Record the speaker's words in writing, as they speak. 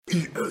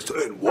ESNY.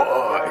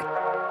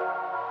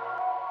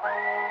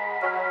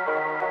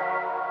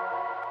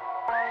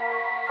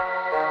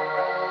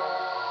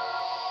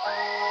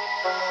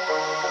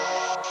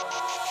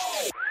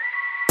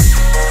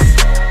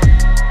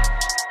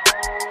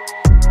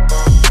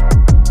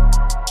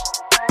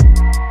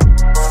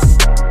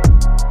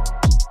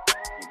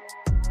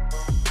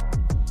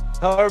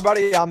 Hello,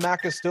 everybody. I'm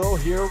Matt Castillo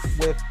here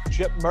with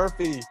Chip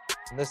Murphy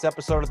in this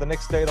episode of the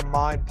Knicks State of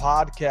Mind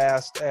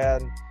podcast.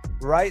 And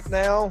right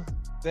now,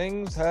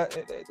 things they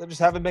just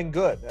haven't been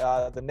good.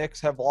 The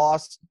Knicks have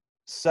lost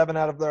 7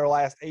 out of their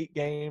last 8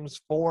 games,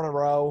 4 in a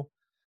row.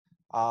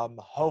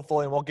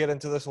 Hopefully, and we'll get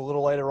into this a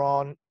little later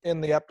on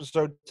in the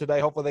episode today.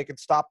 Hopefully, they can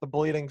stop the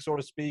bleeding, so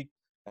to speak,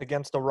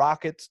 against the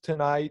Rockets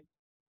tonight.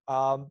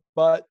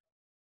 But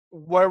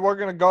where we're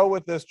going to go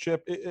with this,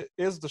 Chip,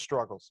 is the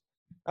struggles.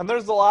 And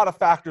there's a lot of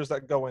factors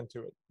that go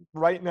into it.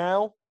 Right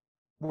now,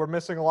 we're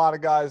missing a lot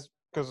of guys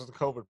because of the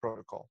COVID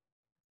protocol.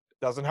 It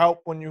doesn't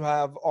help when you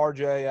have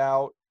RJ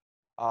out.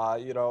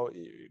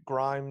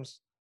 Grimes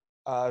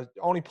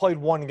only played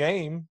 1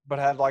 game, but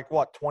had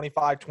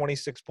 25,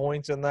 26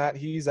 points in that.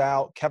 He's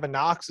out. Kevin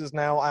Knox is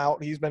now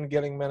out. He's been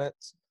getting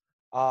minutes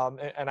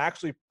and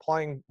actually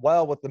playing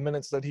well with the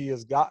minutes that he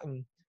has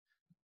gotten.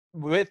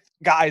 With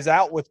guys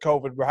out with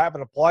COVID, we're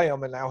having to play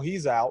him, and now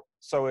he's out.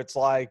 So it's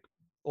like,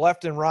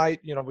 left and right,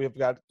 we've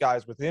got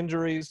guys with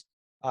injuries.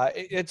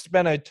 It's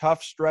been a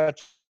tough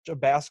stretch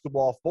of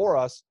basketball for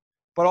us.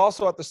 But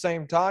also at the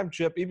same time,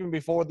 Chip, even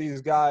before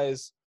these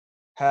guys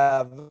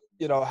have,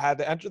 had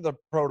to enter the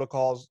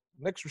protocols,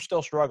 Knicks were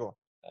still struggling.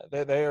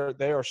 They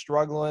are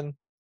struggling.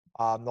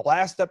 The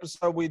last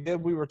episode we did,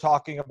 we were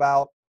talking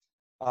about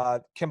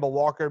Kemba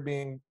Walker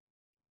being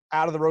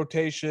out of the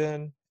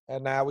rotation,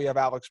 and now we have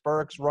Alex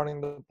Burks running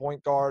the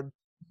point guard.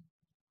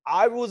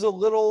 I don't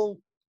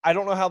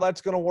know how that's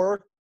going to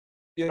work.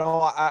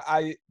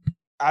 I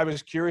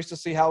was curious to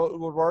see how it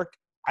would work.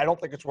 I don't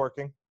think it's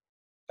working.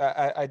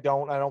 I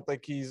don't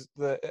think he's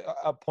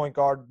a point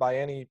guard by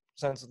any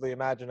sense of the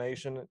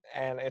imagination,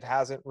 and it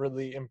hasn't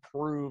really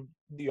improved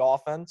the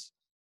offense.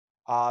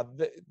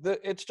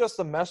 It's just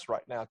a mess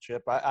right now,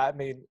 Chip. I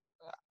mean,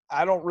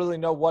 I don't really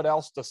know what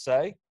else to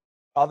say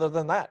other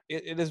than that.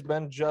 It has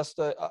been just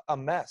a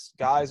mess.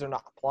 Guys are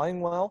not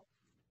playing well.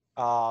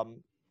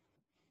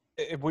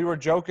 If we were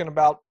joking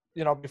about,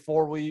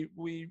 before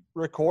we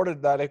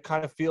recorded that, it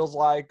kind of feels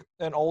like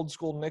an old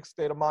school Knicks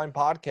State of Mind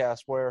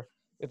podcast where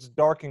it's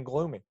dark and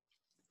gloomy,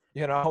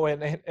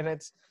 and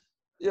it's,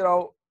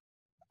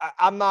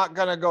 I'm not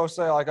going to go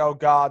say oh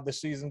God, the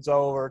season's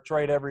over,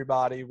 trade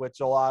everybody, which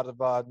a lot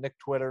of Nick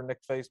Twitter, Nick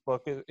Facebook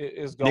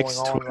is going Nick's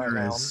on Twitter right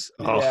now.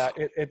 oh. Yeah,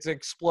 it's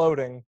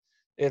exploding.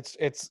 It's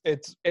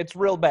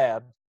real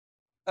bad.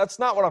 That's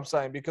not what I'm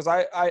saying, because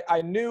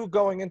I knew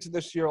going into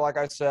this year, like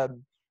I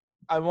said,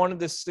 I wanted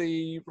to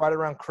see right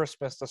around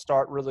Christmas to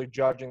start really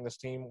judging this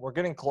team. We're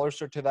getting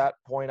closer to that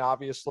point,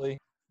 obviously,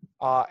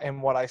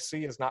 and what I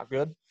see is not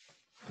good.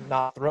 I'm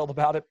not thrilled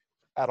about it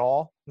at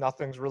all.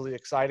 Nothing's really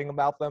exciting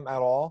about them at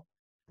all.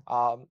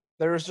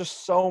 There is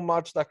just so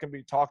much that can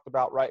be talked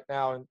about right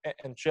now.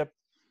 And Chip,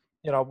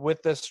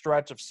 with this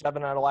stretch of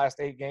 7 out of the last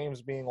 8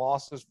 games being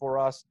losses for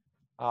us,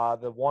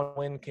 the 1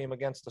 win came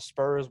against the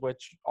Spurs,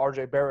 which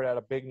RJ Barrett had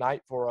a big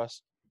night for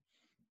us,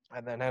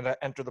 and then had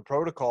to enter the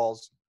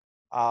protocols.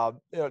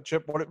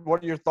 Chip,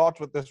 what are your thoughts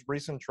with this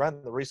recent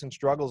trend, the recent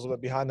struggles of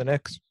it behind the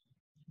Knicks?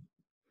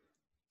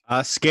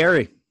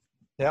 Scary.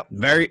 Yep.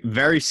 Very,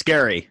 very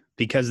scary,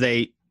 because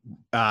they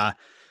kind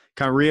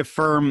of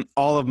reaffirm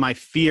all of my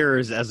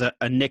fears as a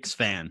Knicks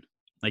fan.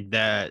 Like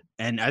that,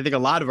 and I think a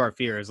lot of our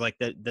fears, like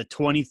the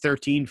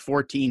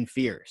 2013-14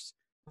 fears,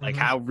 like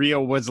how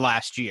real was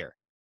last year.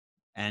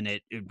 And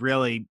it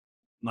really,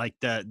 like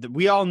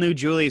we all knew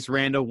Julius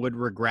Randle would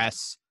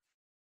regress.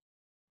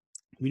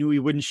 We knew he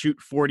wouldn't shoot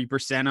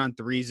 40% on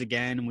threes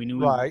again. And we knew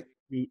he would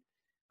shoot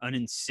an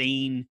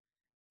insane,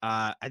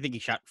 I think he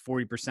shot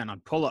 40% on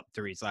pull-up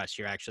threes last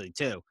year, actually,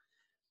 too.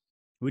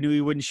 We knew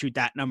he wouldn't shoot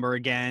that number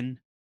again.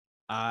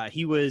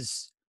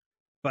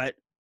 But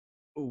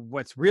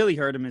what's really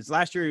hurt him is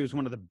last year he was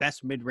one of the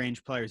best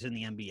mid-range players in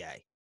the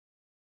NBA.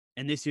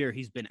 And this year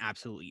he's been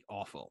absolutely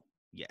awful.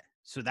 Yeah.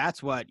 So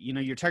that's what,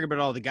 you're talking about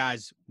all the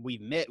guys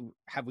we've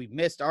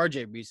missed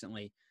RJ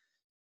recently.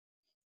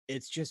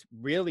 It's just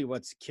really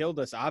what's killed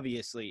us,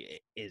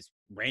 obviously, is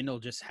Randall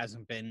just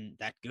hasn't been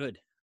that good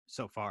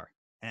so far.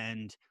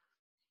 And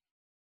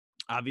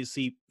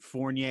obviously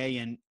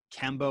Fournier and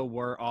Kemba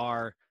were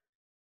our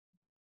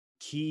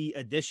key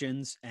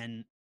additions,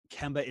 and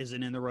Kemba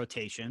isn't in the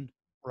rotation.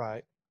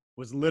 Right.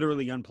 Was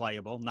literally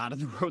unplayable, not in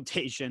the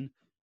rotation.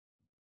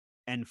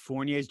 And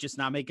Fournier is just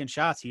not making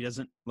shots. He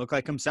doesn't look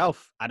like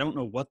himself. I don't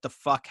know what the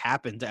fuck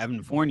happened to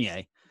Evan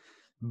Fournier,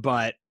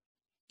 but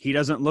he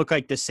doesn't look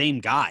like the same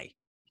guy.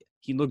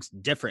 He looks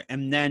different.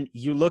 And then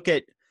you look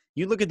at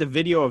the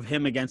video of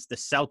him against the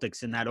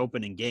Celtics in that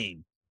opening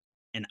game,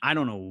 and I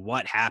don't know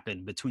what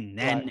happened between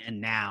then and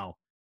now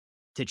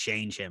to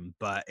change him,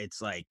 but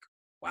it's like,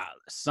 wow,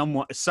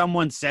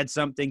 someone said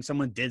something,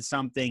 someone did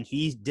something,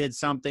 he did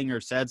something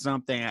or said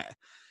something.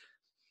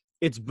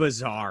 It's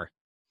bizarre.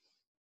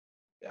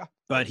 Yeah.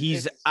 But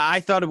I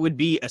thought it would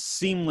be a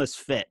seamless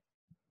fit.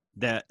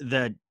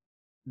 The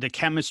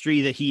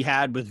chemistry that he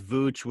had with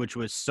Vooch, which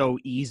was so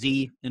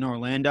easy in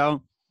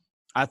Orlando,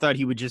 I thought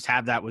he would just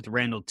have that with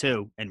Randall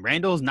too. And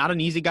Randall's not an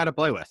easy guy to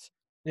play with.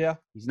 Yeah.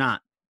 He's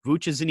not.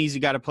 Vooch is an easy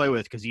guy to play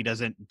with because he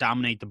doesn't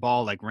dominate the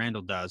ball like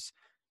Randall does.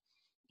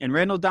 And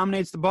Randall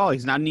dominates the ball.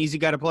 He's not an easy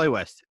guy to play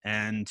with.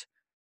 And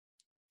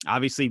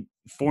obviously,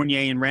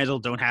 Fournier and Randall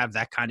don't have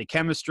that kind of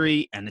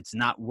chemistry, and it's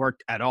not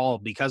worked at all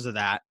because of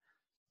that.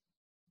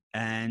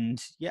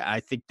 And, yeah, I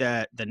think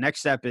that the next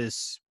step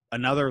is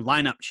another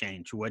lineup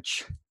change,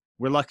 which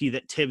we're lucky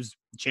that Tibbs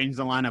changed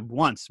the lineup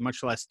once,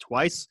 much less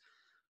twice.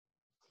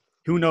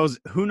 Who knows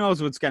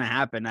what's going to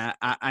happen?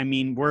 I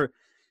mean, we're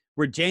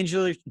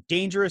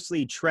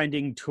dangerously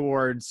trending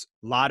towards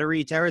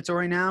lottery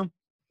territory now.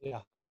 Yeah.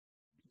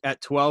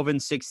 At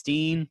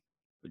 12-16,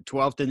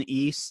 12th in the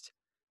East.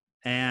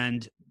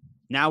 And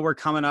now we're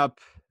coming up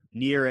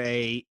near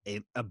a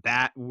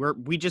bat.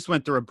 We just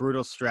went through a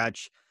brutal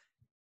stretch.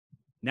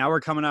 Now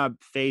we're coming up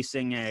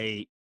facing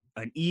an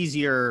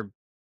easier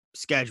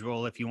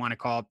schedule, if you want to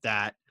call it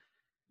that.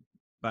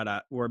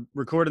 But we're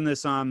recording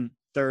this on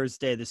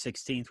Thursday the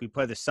 16th. We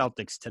play the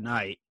Celtics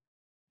tonight.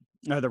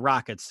 Or the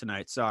Rockets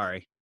tonight,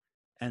 sorry.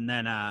 And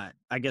then I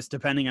guess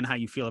depending on how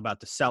you feel about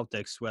the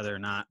Celtics, whether or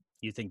not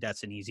you think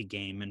that's an easy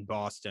game in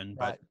Boston.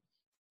 Right. But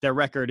their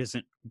record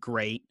isn't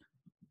great.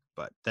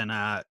 But then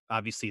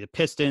obviously the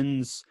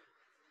Pistons.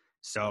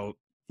 So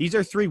these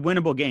are 3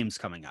 winnable games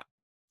coming up.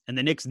 And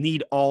the Knicks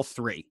need all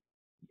 3.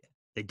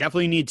 They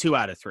definitely need 2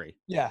 out of 3.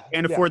 Yeah.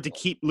 Can't afford to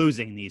keep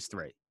losing these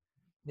 3.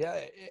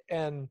 Yeah.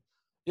 And,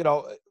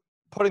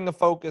 putting the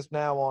focus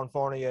now on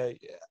Fournier,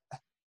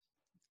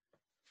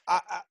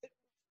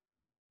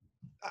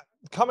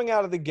 coming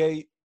out of the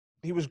gate,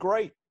 he was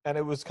great. And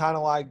it was kind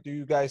of like, do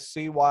you guys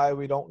see why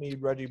we don't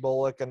need Reggie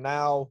Bullock? And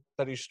now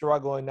that he's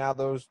struggling, now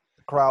the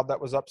crowd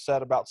that was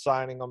upset about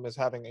signing him is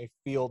having a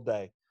field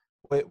day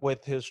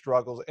with his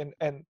struggles.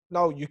 And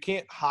no, you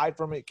can't hide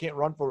from it. You can't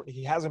run for it.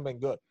 He hasn't been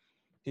good.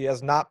 He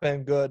has not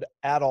been good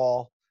at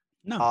all.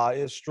 No.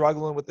 Is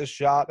struggling with the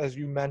shot, as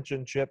you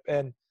mentioned, Chip.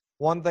 And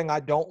one thing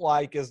I don't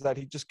like is that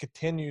he just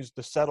continues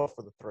to settle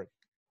for the 3.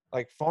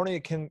 Like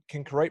Fournier can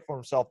create for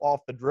himself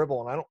off the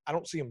dribble, and I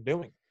don't see him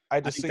doing it. I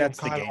just see him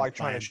kind of like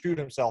trying to shoot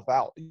himself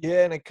out.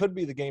 Yeah, and it could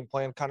be the game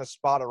plan, kind of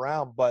spot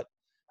around. But,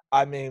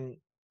 I mean,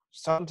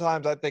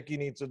 sometimes I think he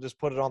needs to just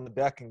put it on the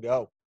deck and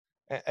go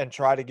and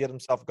try to get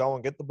himself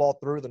going, get the ball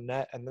through the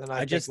net. And then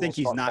I just think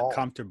he's not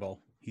comfortable.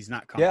 He's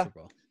not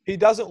comfortable. Yeah, he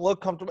doesn't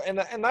look comfortable.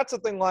 And that's the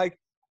thing, like,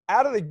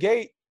 out of the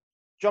gate,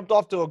 jumped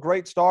off to a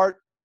great start,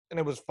 and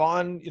it was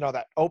fun.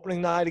 That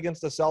opening night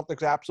against the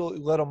Celtics absolutely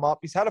lit him up.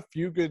 He's had a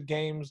few good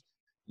games.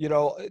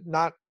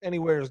 Not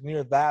anywhere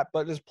near that,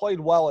 but has played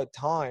well at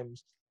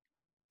times.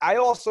 I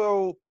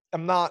also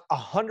am not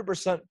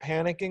 100%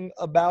 panicking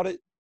about it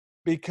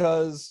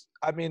because,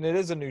 I mean, it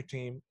is a new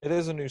team. It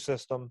is a new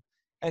system.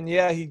 And,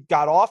 yeah, he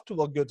got off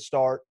to a good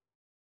start,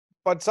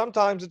 but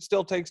sometimes it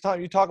still takes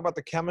time. You talk about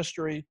the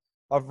chemistry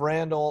of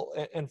Randall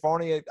and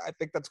Fournier. I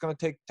think that's going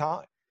to take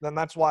time. Then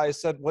that's why I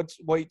said let's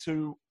wait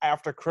to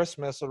after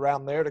Christmas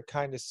around there to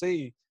kind of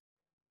see.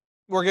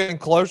 We're getting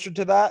closer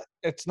to that.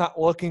 It's not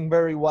looking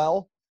very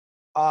well.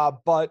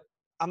 But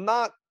I'm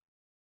not,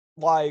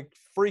 like,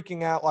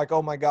 freaking out like,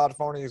 oh, my God,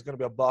 Fournier is going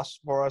to be a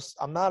bust for us.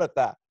 I'm not at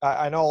that.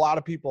 I know a lot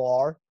of people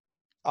are.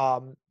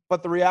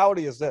 But the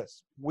reality is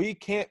this. We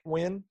can't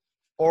win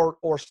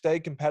or stay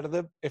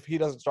competitive if he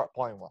doesn't start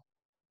playing well.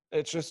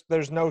 It's just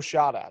there's no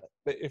shot at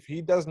it. If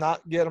he does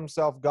not get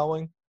himself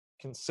going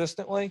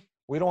consistently,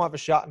 we don't have a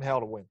shot in hell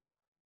to win.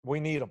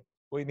 We need him.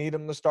 We need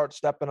him to start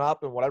stepping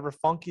up, and whatever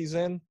funk he's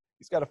in,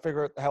 he's got to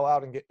figure it the hell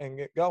out and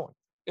get going.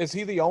 Is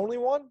he the only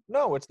one?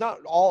 No, it's not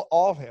all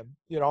of him.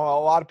 A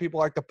lot of people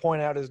like to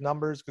point out his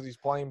numbers because he's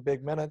playing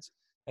big minutes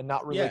and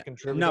not really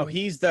contributing. No,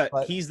 he's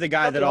the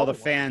guy that all the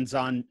fans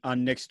on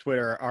Knicks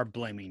Twitter are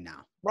blaming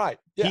now. Right.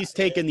 Yeah. He's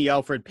taken the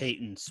Elfrid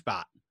Payton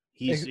spot.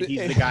 He's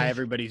the guy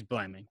everybody's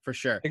blaming, for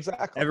sure.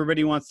 Exactly.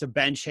 Everybody wants to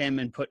bench him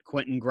and put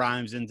Quentin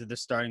Grimes into the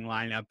starting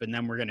lineup, and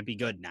then we're going to be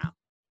good now.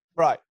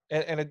 Right.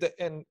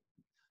 And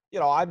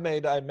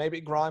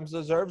maybe Grimes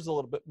deserves a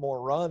little bit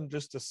more run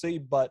just to see,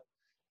 but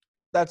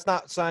that's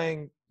not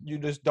saying you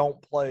just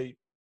don't play,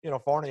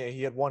 Fournier.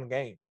 He had one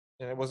game,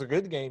 and it was a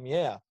good game,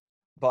 yeah.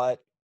 But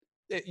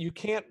you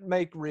can't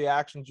make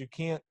reactions. You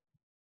can't,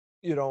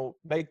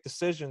 make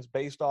decisions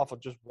based off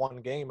of just one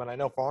game. And I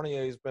know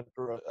Fournier has been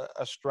through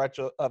a stretch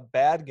of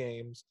bad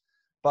games.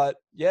 But,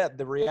 yeah,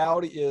 the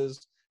reality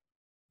is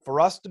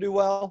for us to do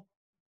well,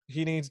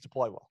 he needs to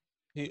play well.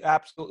 He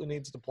absolutely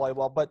needs to play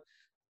well. But,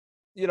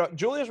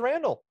 Julius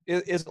Randle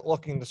isn't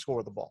looking to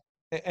score the ball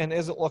and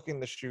isn't looking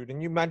to shoot.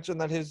 And you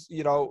mentioned that his,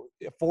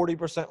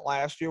 40%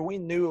 last year. We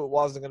knew it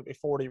wasn't going to be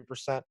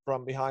 40%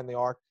 from behind the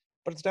arc,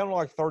 but it's down to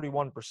like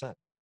 31%.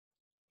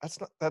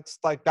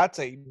 That's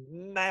a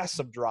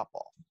massive drop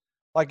off.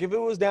 Like if it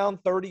was down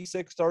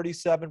 36,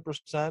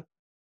 37%,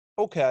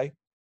 okay.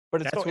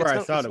 But that's where I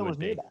thought it would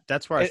be.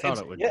 That's where I thought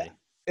it would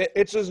be.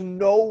 It's just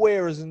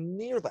nowhere is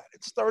near that.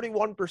 It's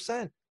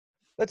 31%.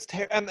 That's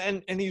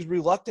and he's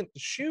reluctant to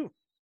shoot.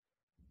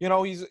 You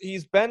know,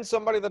 he's been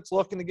somebody that's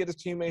looking to get his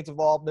teammates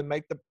involved and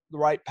make the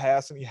right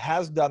pass, and he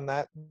has done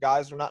that.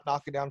 Guys are not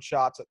knocking down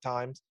shots at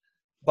times,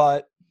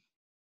 but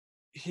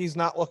he's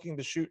not looking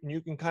to shoot, and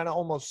you can kind of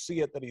almost see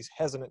it that he's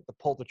hesitant to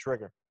pull the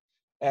trigger.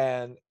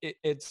 And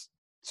it's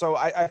so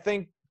I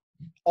think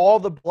all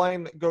the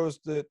blame that goes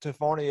to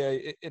Fournier,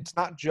 it's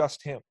not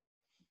just him.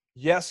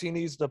 Yes, he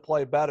needs to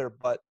play better,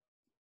 but,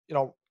 you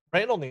know,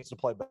 Randall needs to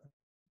play better.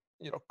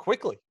 You know,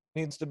 quickly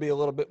needs to be a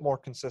little bit more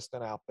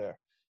consistent out there.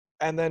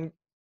 And then,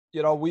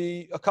 you know,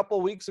 a couple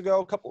of weeks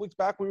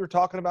back, we were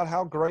talking about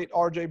how great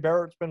R.J.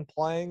 Barrett's been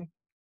playing.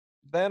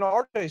 Then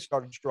R.J.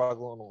 started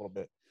struggling a little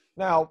bit.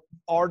 Now,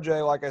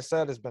 R.J., like I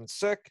said, has been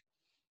sick,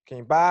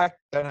 came back,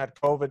 then had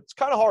COVID. It's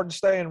kind of hard to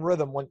stay in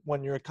rhythm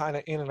when you're kind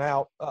of in and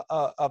out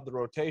of the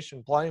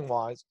rotation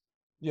playing-wise,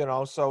 you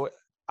know, so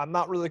I'm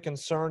not really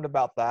concerned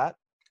about that.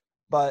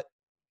 But,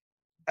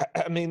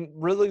 I mean,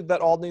 really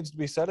that all needs to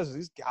be said is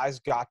these guys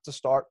got to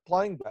start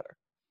playing better.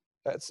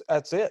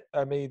 That's it.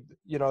 I mean,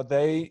 you know,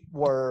 they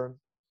were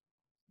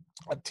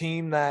a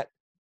team that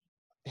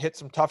hit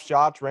some tough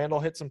shots. Randall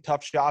hit some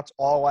tough shots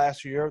all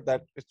last year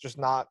that it's just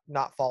not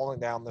falling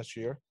down this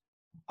year.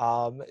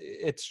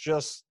 It's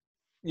just,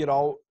 you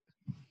know,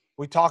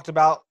 we talked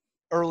about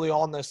early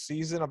on this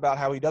season about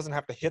how he doesn't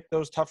have to hit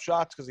those tough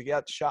shots because he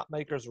got shot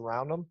makers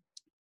around him.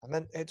 And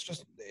then it's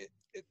just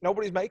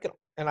nobody's making them.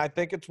 And I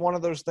think it's one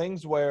of those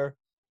things where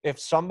if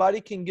somebody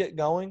can get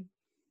going,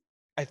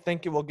 I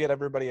think it will get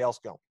everybody else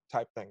going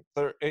type thing.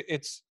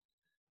 It's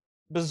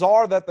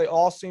bizarre that they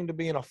all seem to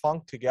be in a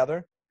funk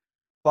together.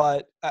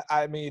 But,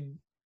 I mean,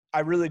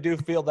 I really do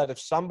feel that if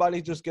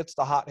somebody just gets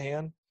the hot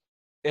hand,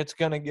 it's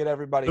going to get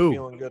everybody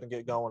feeling good and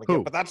get going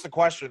again. But that's the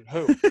question,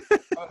 who?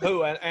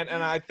 Who?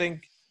 And I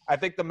think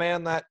the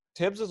man that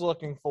Tibbs is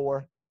looking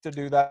for to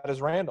do that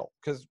is Randall,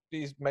 because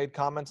he's made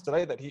comments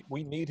today that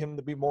we need him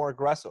to be more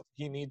aggressive.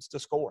 He needs to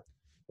score.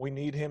 We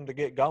need him to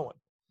get going.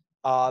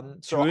 So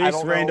Julius I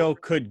don't Randle know.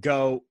 could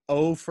go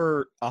 0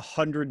 for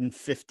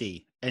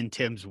 150, and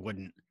Tibbs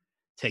wouldn't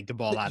take the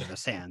ball out of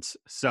his hands.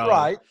 So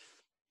right.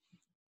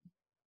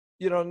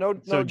 You know, no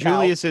So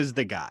Julius is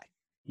the guy.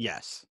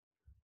 Yes.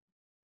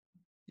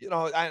 You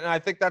know, and I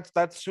think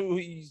that's who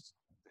he's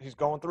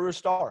going through a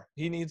star.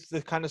 He needs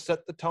to kind of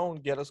set the tone,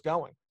 get us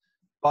going.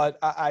 But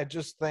I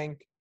just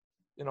think,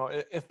 you know,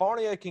 if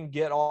Fournier can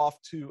get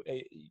off to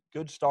a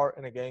good start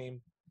in a game,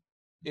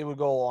 it would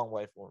go a long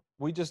way for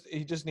him.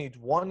 He just needs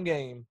one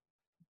game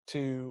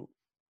to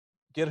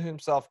get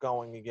himself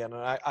going again.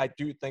 And I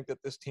do think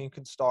that this team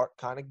can start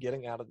kind of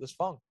getting out of this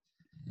funk.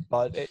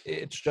 But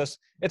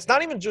it's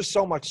not even just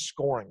so much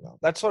scoring, though.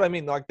 That's what I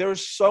mean. Like,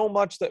 there's so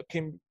much that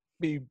can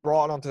be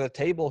brought onto the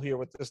table here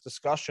with this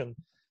discussion.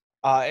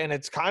 And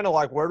it's kind of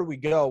like, where do we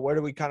go? Where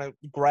do we kind of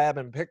grab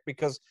and pick?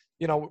 Because,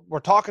 you know, we're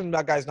talking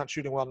about guys not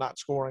shooting well, not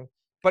scoring.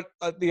 But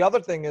the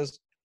other thing is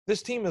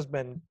this team has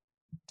been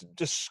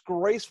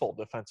disgraceful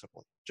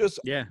defensively. Just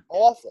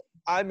awful.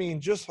 I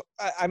mean,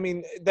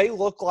 they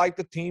look like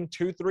the team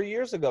 2-3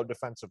 years ago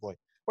defensively,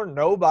 where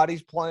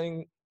nobody's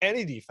playing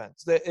any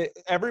defense.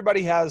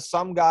 Everybody has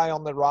some guy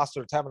on the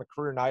roster that's having a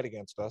career night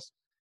against us.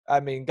 I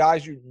mean,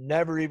 guys you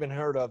never even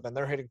heard of, and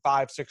they're hitting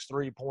 5-6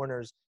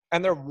 3-pointers,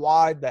 and they're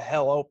wide the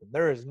hell open.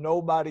 There is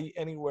nobody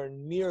anywhere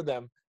near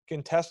them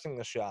contesting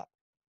the shot.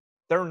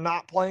 They're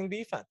not playing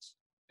defense.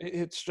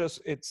 It's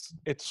just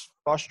it's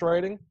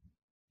frustrating.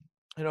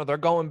 You know, they're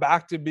going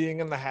back to being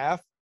in the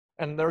half,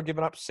 and they're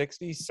giving up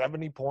 60,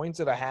 70 points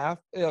at a half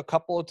a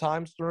couple of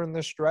times during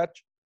this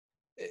stretch.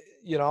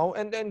 You know,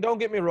 and don't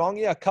get me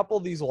wrong, a couple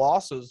of these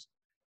losses,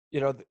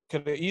 you know,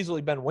 could have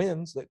easily been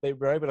wins. That they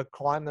were able to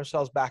climb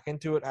themselves back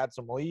into it, had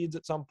some leads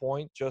at some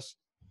point, just,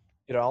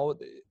 you know,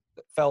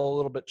 fell a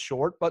little bit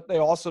short. But they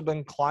also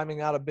been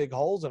climbing out of big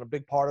holes, and a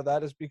big part of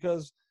that is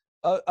because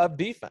of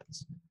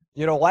defense.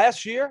 You know,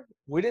 last year,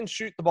 we didn't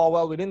shoot the ball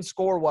well. We didn't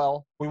score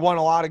well. We won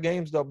a lot of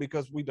games, though,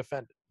 because we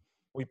defended.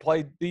 We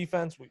played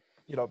defense. We,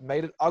 you know,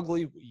 made it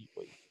ugly. We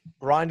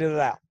grinded it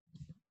out.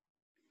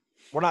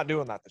 We're not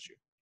doing that this year.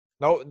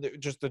 No,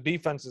 just the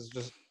defense is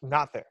just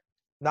not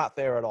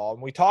there at all.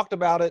 And we talked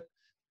about it,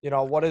 you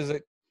know, what is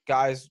it,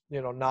 guys,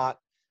 you know, not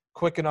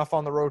quick enough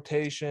on the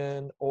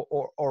rotation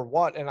or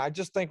what. And I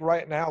just think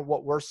right now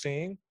what we're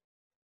seeing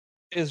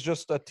is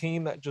just a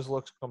team that just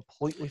looks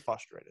completely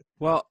frustrated.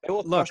 Well,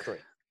 look,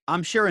 frustrated.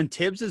 I'm sure in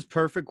Tibbs's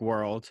perfect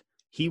world,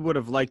 he would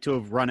have liked to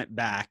have run it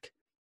back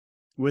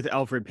with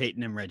Elfrid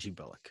Payton and Reggie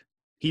Bullock.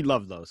 He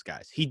loved those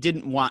guys. He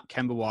didn't want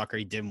Kemba Walker.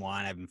 He didn't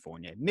want Evan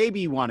Fournier.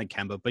 Maybe he wanted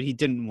Kemba, but he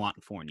didn't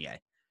want Fournier.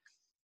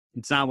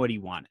 It's not what he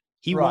wanted.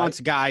 He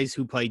wants guys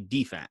who play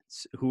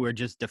defense, who are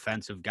just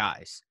defensive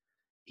guys.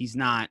 He's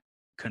not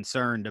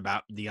concerned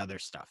about the other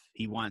stuff.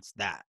 He wants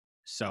that.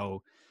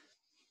 So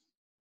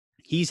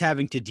he's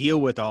having to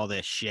deal with all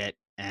this shit.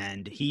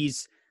 And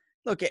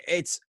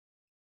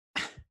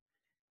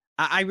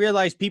I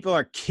realize people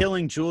are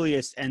killing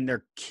Julius and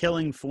they're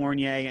killing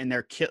Fournier and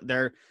they're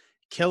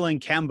killing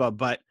Kemba,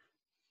 but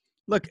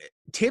look,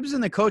 Tibbs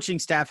and the coaching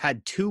staff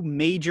had two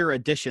major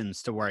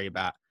additions to worry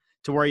about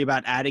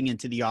adding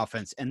into the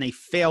offense, and they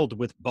failed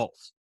with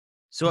both.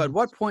 So at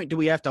what point do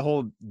we have to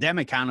hold them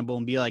accountable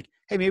and be like,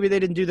 hey, maybe they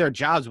didn't do their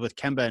jobs with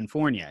Kemba and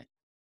Fournier?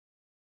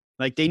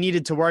 Like, they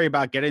needed to worry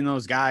about getting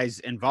those guys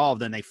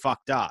involved, and they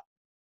fucked up.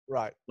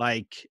 Right.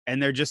 Like,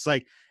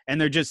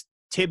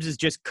 Tibbs is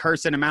just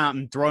cursing him out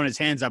and throwing his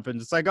hands up, and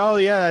it's like, oh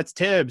yeah, that's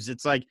Tibbs.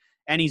 It's like,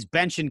 and he's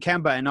benching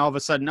Kemba, and all of a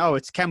sudden, oh,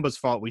 it's Kemba's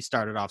fault we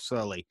started off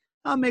slowly.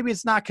 Oh, maybe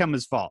it's not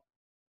Kemba's fault.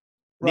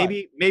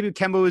 Right. Maybe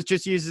Kemba was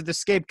just used as the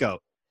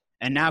scapegoat,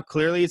 and now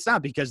clearly it's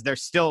not, because they're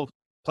still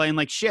playing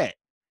like shit.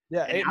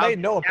 Yeah, and it made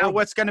no improvement. Now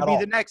what's going to be all.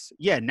 the next?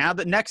 Yeah, now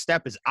the next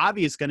step is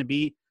obviously going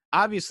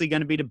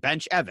to be to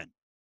bench Evan.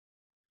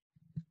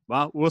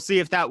 Well, we'll see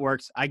if that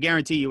works. I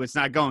guarantee you it's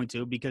not going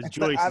to, because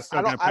Julius is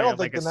still going to play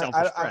like a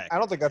selfish prick. I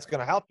don't think that's going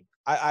to help him.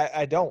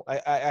 I don't.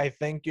 I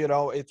think,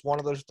 it's one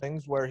of those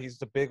things where he's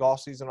the big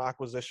offseason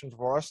acquisition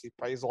for us. He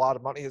pays a lot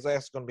of money. His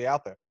ass is going to be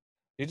out there.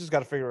 You just got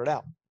to figure it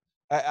out.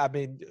 He's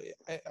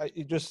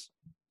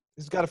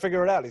got to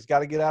figure it out. He's got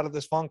to get out of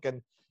this funk.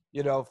 And,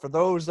 for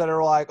those that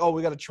are like, oh,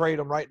 we got to trade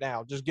him right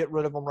now, just get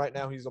rid of him right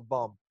now, he's a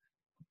bum.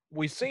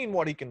 We've seen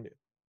what he can do.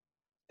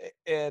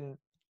 And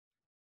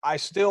I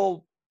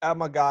still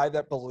am a guy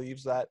that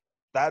believes that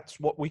that's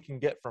what we can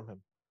get from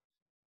him.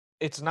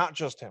 It's not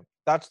just him.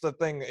 That's the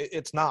thing.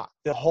 It's not.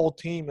 The whole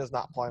team is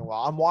not playing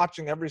well. I'm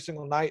watching every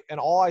single night, and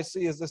all I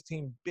see is this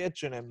team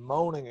bitching and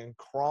moaning and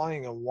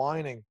crying and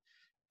whining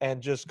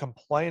and just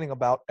complaining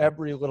about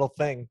every little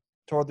thing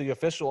toward the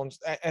official.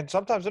 And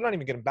sometimes they're not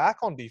even getting back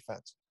on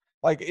defense.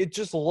 Like, it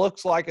just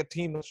looks like a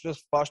team that's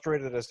just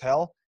frustrated as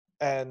hell,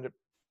 and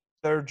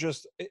they're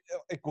just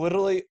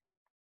literally –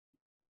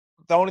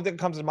 the only thing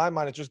that comes to my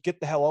mind is just get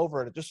the hell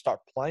over it and just start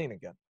playing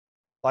again.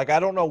 Like,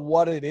 I don't know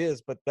what it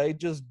is, but they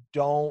just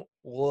don't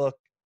look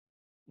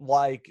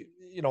like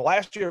 –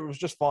 last year it was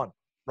just fun,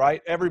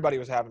 right? Everybody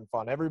was having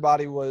fun.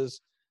 Everybody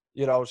was,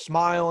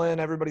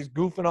 smiling. Everybody's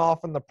goofing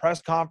off in the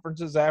press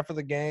conferences after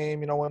the game,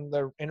 when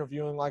they're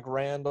interviewing like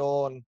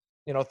Randall and,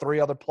 3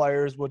 other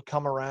players would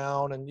come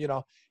around and,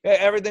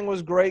 everything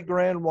was great,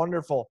 grand,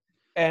 wonderful.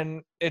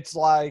 And it's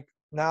like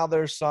now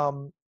there's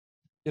some –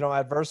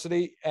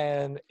 adversity,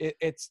 and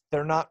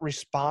they're not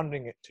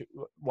responding it to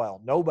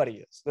well. Nobody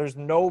is. There's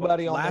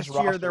nobody on this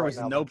roster. Last year there was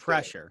no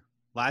pressure.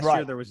 Last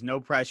year there was no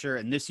pressure,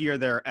 and this year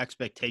there are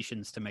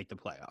expectations to make the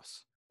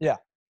playoffs. Yeah,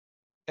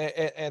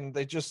 and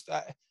they just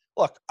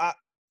look.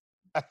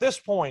 At this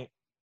point,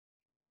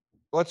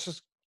 let's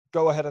just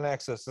go ahead and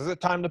ask this: is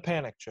it time to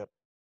panic, Chip?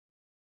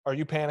 Are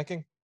you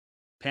panicking?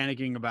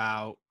 Panicking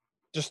about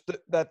just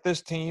that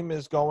this team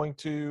is going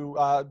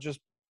to just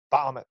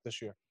bomb it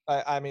this year?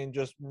 I mean,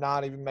 just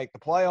not even make the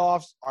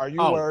playoffs. Are you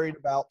worried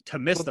about to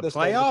miss the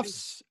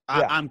playoffs?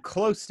 I'm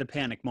close to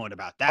panic mode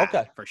about that.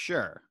 Okay, for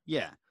sure.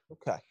 Yeah.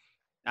 Okay.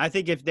 I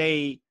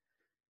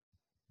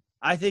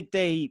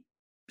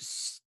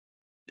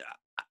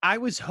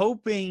was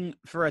hoping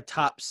for a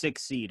top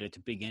 6 seed at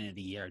the beginning of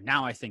the year.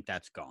 Now I think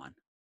that's gone.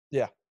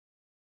 Yeah.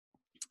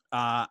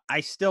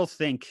 I still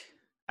think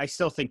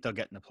they'll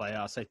get in the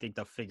playoffs. I think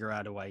they'll figure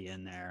out a way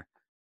in there.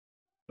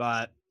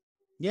 But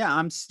yeah,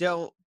 I'm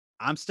still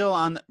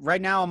on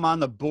right now. I'm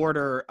on the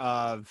border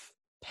of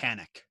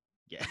panic.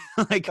 Yeah.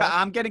 Like,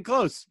 I'm getting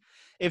close.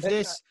 If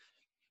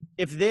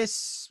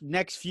this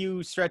next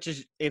few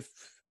stretches, if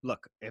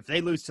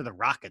they lose to the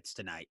Rockets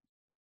tonight,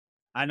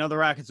 I know the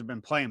Rockets have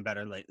been playing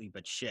better lately,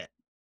 but shit,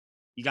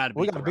 you got to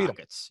beat the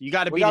Rockets. You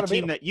got to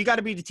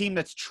beat the team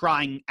that's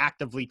trying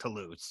actively to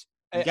lose.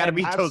 You got to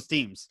beat those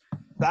teams.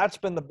 That's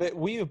been the bit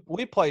we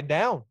played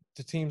down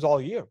to teams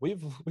all year. We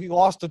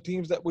lost to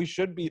teams that we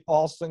should beat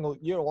all single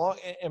year long.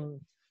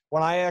 And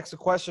when I ask the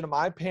question, am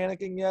I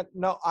panicking yet?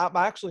 No, I'm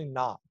actually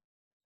not.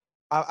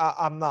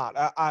 I'm not.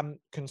 I'm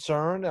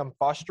concerned. I'm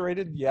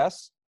frustrated,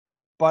 yes.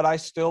 But I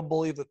still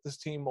believe that this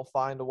team will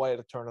find a way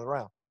to turn it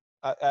around.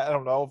 I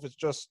don't know if it's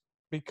just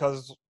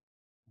because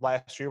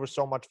last year was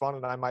so much fun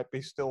and I might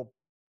be still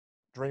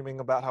dreaming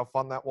about how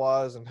fun that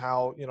was and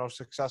how,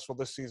 successful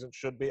this season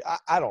should be.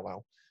 I don't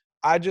know.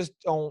 I just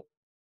don't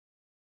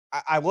 –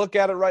 I look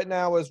at it right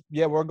now as,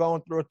 yeah, we're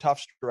going through a tough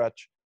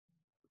stretch.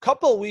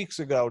 Couple of weeks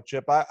ago,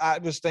 Chip, I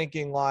was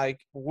thinking,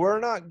 like, we're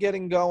not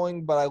getting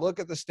going, but I look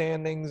at the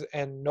standings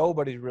and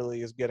nobody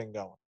really is getting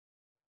going.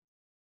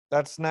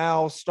 That's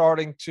now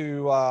starting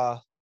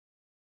to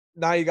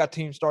now you got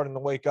teams starting to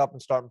wake up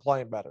and starting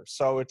playing better.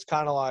 So it's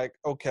kind of like,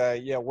 okay,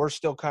 yeah, we're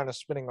still kind of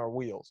spinning our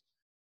wheels.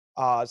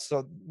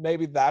 So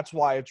maybe that's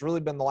why it's really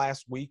been the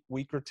last week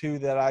or two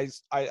that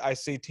I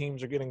see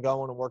teams are getting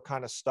going and we're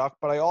kind of stuck.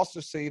 But I also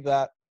see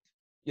that,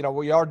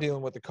 we are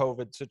dealing with the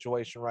COVID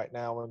situation right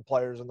now and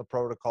players in the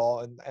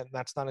protocol, and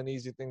that's not an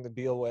easy thing to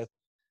deal with.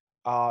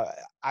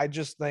 I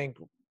just think,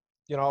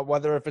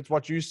 whether if it's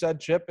what you said,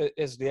 Chip,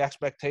 is the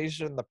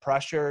expectation, the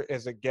pressure,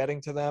 is it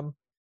getting to them?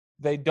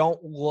 They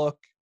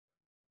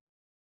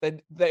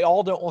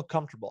all don't look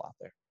comfortable out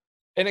there.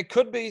 And it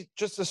could be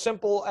just as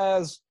simple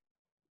as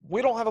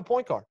we don't have a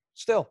point guard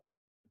still.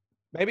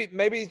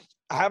 Maybe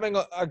having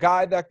a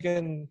guy that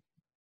can,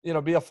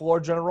 be a floor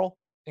general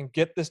and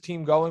get this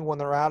team going when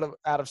they're out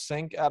of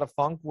sync, out of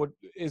funk,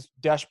 is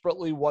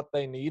desperately what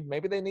they need.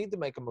 Maybe they need to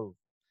make a move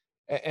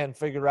and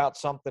figure out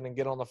something and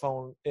get on the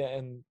phone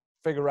and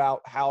figure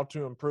out how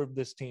to improve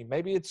this team.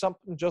 Maybe it's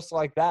something just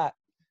like that.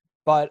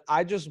 But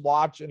I just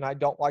watch and I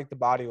don't like the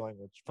body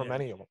language from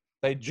any of them.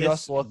 They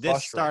just look this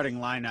frustrated. starting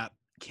lineup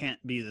can't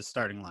be the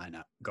starting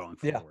lineup going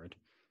forward.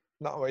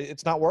 No,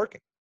 it's not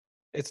working.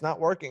 It's not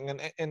working.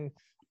 And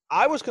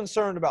I was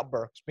concerned about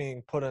Burks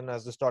being put in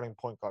as the starting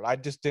point guard. I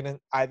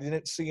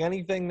didn't see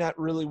anything that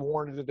really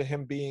warranted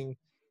him being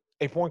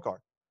a point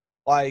guard.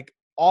 Like,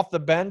 off the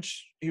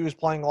bench, he was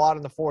playing a lot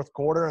in the fourth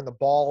quarter, and the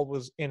ball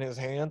was in his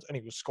hands, and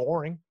he was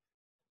scoring.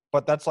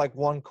 But that's like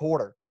one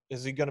quarter.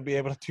 Is he going to be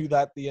able to do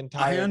that the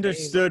entire I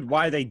understood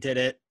why they did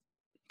it,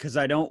 because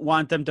I don't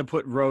want them to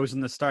put Rose in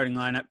the starting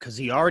lineup because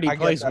he already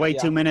plays way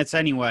too minutes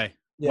anyway.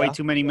 Way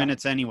too many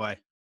minutes anyway.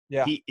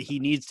 Yeah. He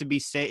needs to be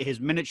saved. His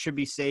minutes should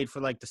be saved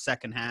for like the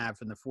second half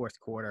and the fourth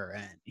quarter.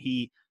 And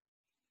he's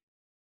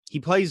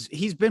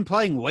been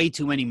playing way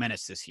too many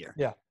minutes this year.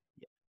 Yeah.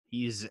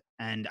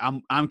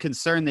 I'm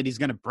concerned that he's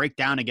going to break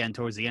down again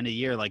towards the end of the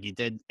year like he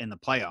did in the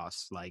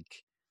playoffs. Like,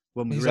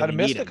 when we he's really had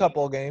missed need a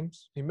couple of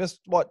games. He missed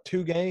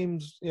 2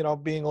 games,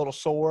 being a little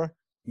sore.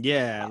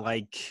 Yeah,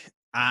 like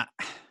I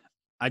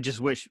just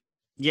wish.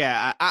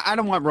 Yeah, I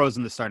don't want Rose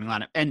in the starting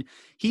lineup, and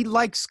he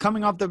likes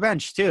coming off the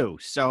bench too.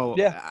 So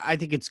I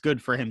think it's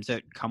good for him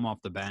to come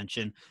off the bench,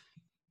 and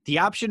the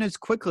option is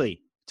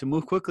to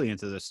move quickly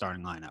into the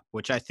starting lineup,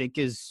 which I think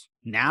is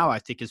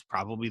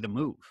probably the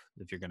move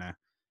if you're gonna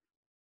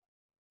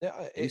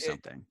do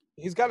something.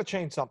 He's got to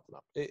change something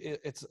up.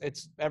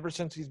 It's ever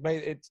since he's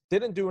made it,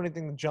 didn't do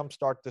anything to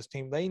jumpstart this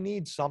team. They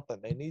need something.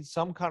 They need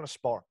some kind of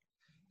spark,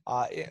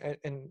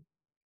 and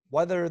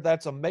whether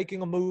that's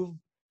making a move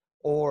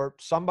or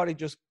somebody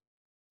just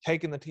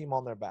taking the team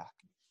on their back.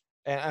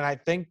 And I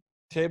think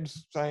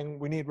Tibbs saying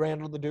we need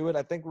Randall to do it.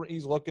 I think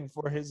he's looking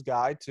for his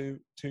guy to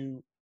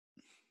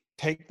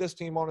take this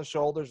team on his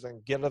shoulders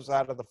and get us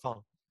out of the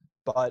funk.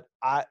 But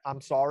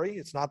I'm sorry.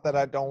 It's not that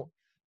I don't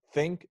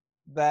think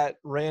that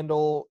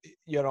Randall,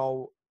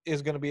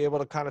 is going to be able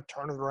to kind of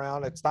turn it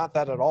around. It's not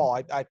that at all.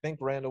 I think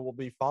Randall will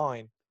be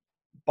fine.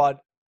 But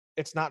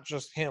it's not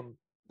just him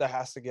that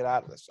has to get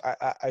out of this.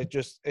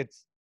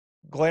 It's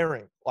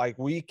glaring. Like,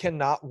 we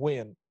cannot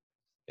win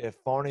if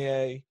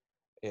Fournier,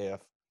 if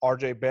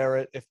RJ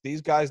Barrett, if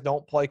these guys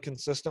don't play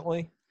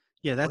consistently.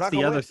 Yeah, that's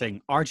the other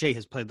thing. RJ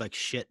has played like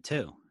shit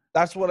too.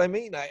 That's what I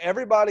mean.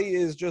 Everybody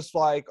is just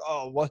like,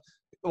 oh, what?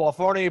 Well,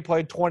 Fournier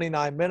played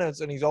 29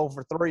 minutes and he's 0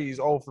 for 3, he's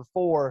 0 for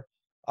 4,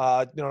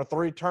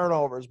 3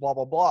 turnovers, blah,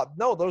 blah, blah.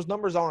 No, those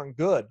numbers aren't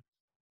good.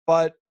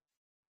 But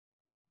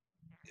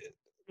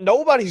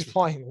nobody's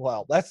playing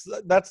well. That's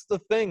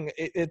the thing.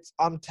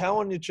 I'm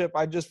telling you, Chip,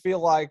 I just feel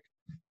like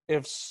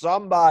if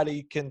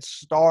somebody can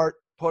start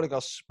putting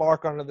a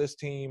spark under this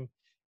team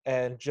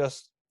and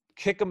just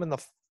kick them in the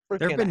freaking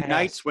there have been ass.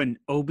 Nights when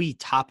Obi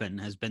Toppin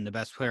has been the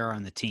best player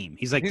on the team.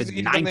 He's like he's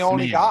ninth been the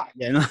only man. guy.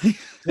 Yeah.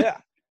 Yeah.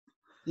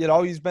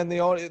 He's been the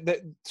only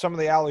some of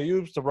the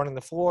alley-oops, the running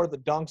the floor, the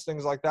dunks,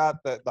 things like that,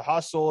 the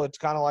hustle. It's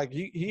kind of like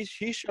he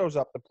shows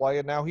up to play,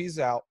 and now he's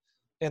out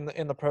in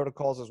the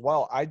protocols as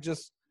well.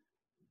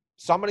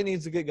 Somebody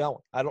needs to get going.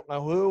 I don't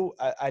know who.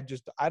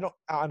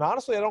 And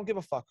honestly, I don't give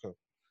a fuck who.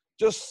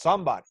 Just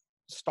somebody.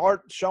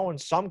 Start showing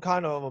some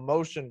kind of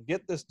emotion.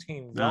 Get this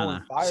team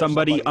going. No.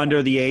 Somebody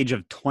under the age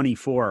of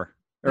 24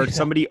 or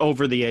somebody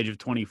over the age of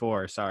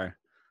 24. Sorry.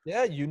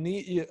 Yeah, you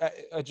need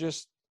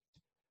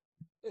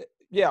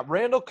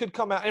Randall could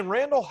come out. And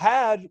Randall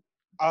had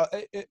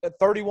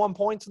 31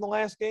 points in the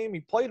last game. He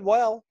played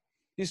well.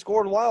 He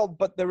scored well,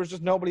 but there was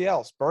just nobody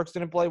else. Burks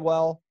didn't play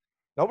well.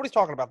 Nobody's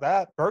talking about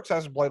that. Burks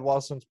hasn't played well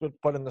since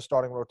put in the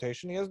starting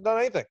rotation. He hasn't done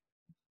anything.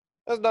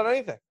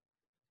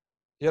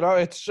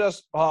 It's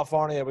just,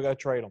 Fournier, we got to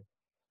trade him.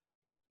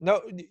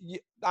 No,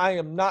 I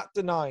am not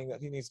denying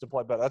that he needs to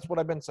play better. That's what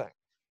I've been saying.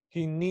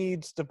 He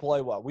needs to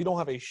play well. We don't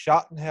have a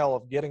shot in hell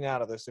of getting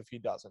out of this if he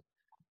doesn't.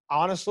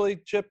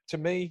 Honestly, Chip, to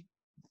me,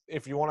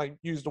 if you want to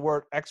use the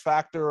word X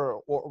factor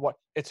or what,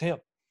 it's him.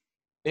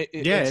 It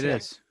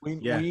is. We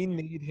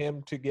need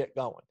him to get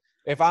going.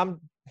 If I'm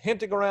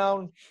hinting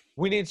around,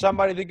 we need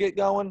somebody to get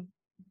going,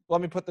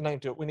 let me put the name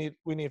to it.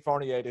 We need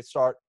Fournier to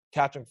start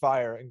catching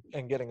fire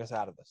and getting us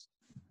out of this.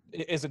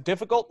 Is it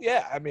difficult?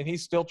 Yeah. I mean,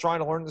 he's still trying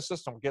to learn the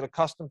system, get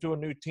accustomed to a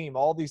new team,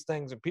 all these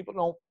things, and people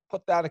don't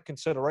put that in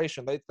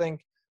consideration. They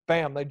think,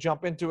 bam, they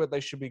jump into it,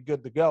 they should be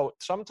good to go.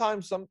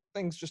 Sometimes some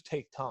things just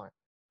take time.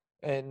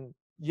 And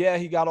yeah,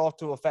 he got off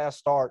to a fast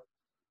start,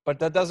 but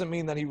that doesn't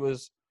mean that he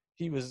was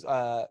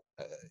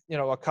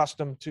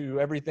accustomed to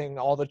everything,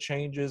 all the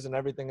changes and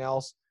everything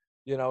else.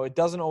 It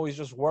doesn't always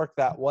just work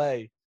that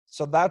way.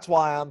 So that's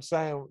why I'm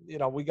saying,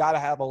 we got to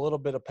have a little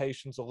bit of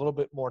patience, a little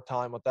bit more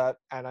time with that.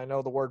 And I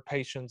know the word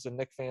patience and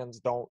Knicks fans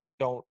don't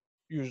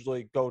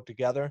usually go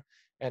together.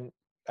 And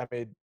I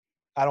mean,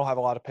 I don't have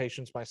a lot of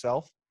patience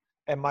myself,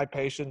 and my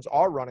patience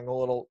are running a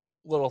little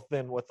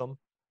thin with them.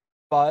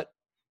 But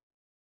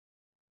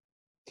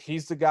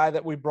he's the guy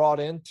that we brought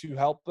in to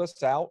help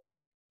us out.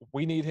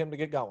 We need him to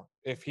get going.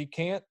 If he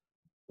can't,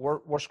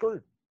 we're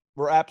screwed.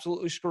 We're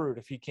absolutely screwed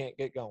if he can't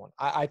get going.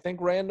 I think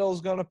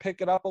Randall's going to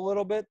pick it up a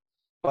little bit,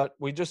 but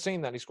we just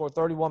seen that. He scored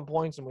 31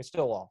 points and we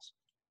still lost.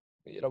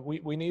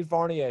 We need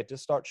Fournier to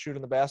start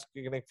shooting the basket,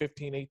 getting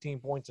 15, 18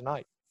 points a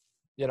night.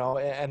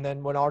 And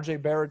then when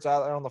RJ Barrett's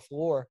out there on the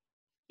floor,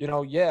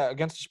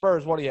 against the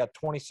Spurs, what he had,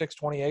 26,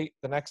 28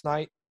 the next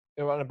night,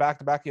 on a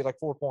back-to-back, he had like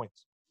 4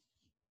 points.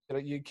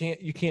 You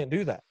can't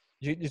do that.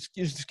 You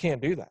just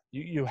can't do that.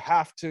 You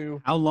have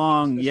to. How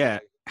long? Yeah.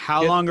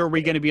 How long are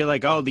we going to be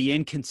like, oh, the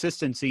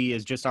inconsistency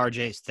is just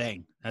RJ's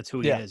thing? That's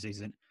who he is.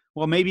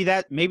 Well, maybe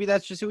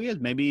that's just who he is.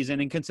 Maybe he's an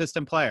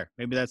inconsistent player.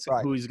 Maybe that's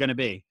who he's going to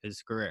be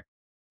his career.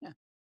 Yeah,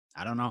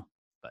 I don't know,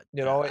 but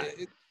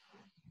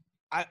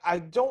I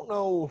don't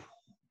know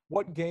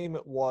what game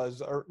it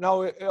was, or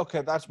no,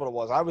 okay, that's what it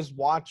was. I was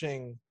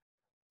watching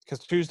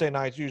because Tuesday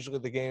night's usually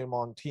the game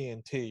on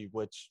TNT,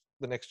 which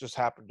the Knicks just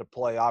happened to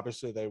play.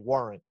 Obviously, they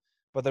weren't.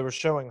 But they were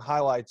showing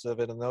highlights of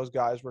it, and those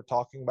guys were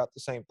talking about the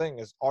same thing.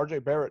 Is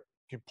RJ Barrett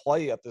can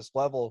play at this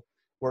level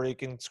where he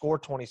can score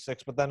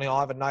 26, but then he'll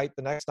have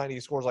the next night he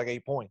scores like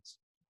 8 points.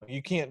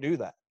 You can't do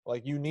that.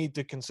 Like, you need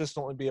to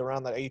consistently be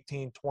around that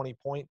 18, 20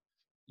 point,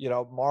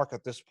 mark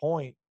at this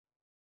point.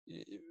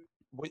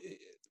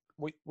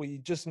 We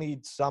just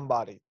need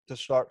somebody to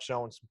start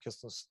showing some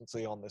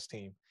consistency on this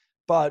team.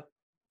 But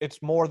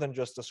it's more than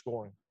just the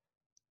scoring.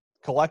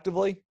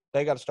 Collectively,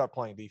 they got to start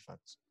playing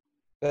defense.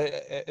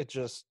 It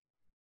just –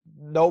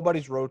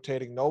 nobody's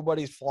rotating.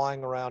 Nobody's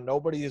flying around.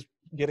 Nobody is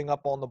getting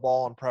up on the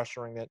ball and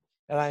pressuring it.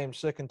 And I am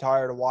sick and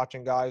tired of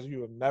watching guys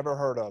you have never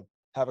heard of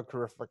have a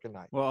career freaking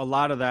night. Well, a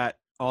lot of that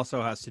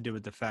also has to do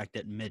with the fact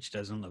that Mitch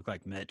doesn't look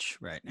like Mitch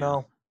right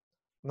now.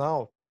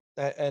 No.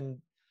 And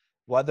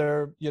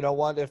whether,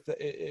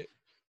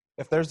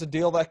 if there's a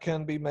deal that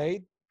can be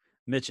made.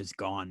 Mitch is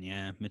gone.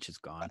 Yeah, Mitch is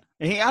gone.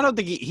 I don't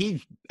think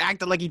he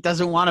acted like he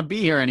doesn't want to be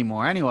here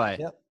anymore anyway.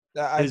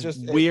 Yep. His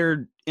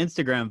weird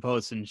Instagram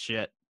posts and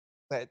shit.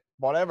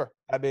 Whatever.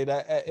 I mean,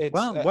 it's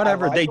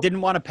whatever. They didn't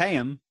want to pay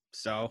him,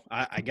 so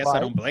I guess I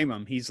don't blame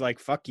him. He's like,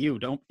 "Fuck you!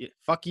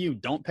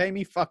 Don't pay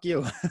me. Fuck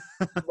you."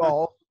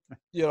 Well,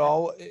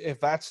 if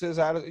that's his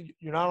attitude,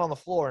 you're not on the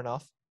floor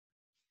enough.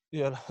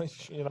 You're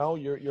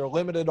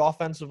limited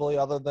offensively,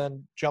 other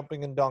than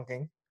jumping and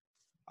dunking.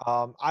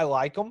 I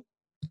like him,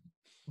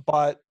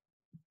 but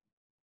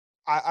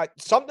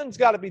something's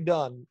got to be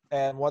done,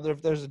 and whether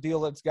if there's a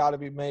deal that's got to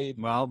be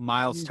made. Well,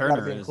 Miles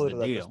Turner is the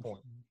deal. At this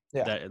point.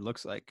 Yeah. That it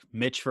looks like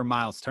Mitch for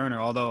Miles Turner,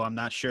 although I'm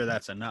not sure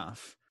that's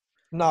enough.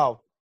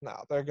 No,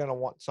 they're going to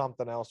want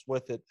something else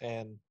with it,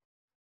 and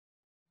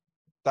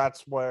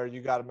that's where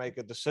you got to make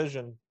a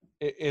decision.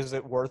 Is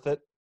it worth it,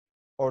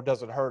 or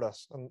does it hurt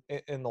us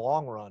in the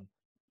long run?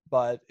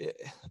 But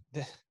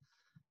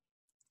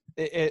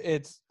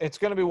it's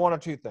going to be one or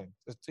two things.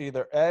 It's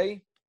either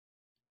A,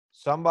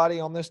 somebody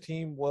on this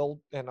team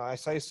will, and I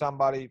say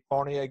somebody,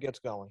 Fournier gets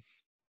going,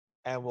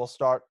 and we'll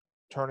start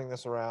turning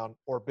this around,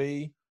 or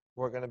B,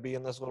 we're going to be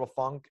in this little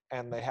funk,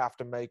 and they have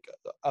to make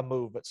a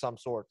move at some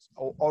sorts,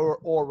 or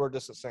we're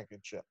just a sinking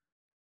ship.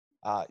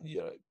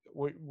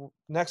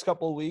 Next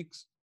couple of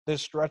weeks,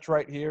 this stretch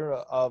right here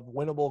of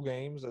winnable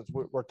games, as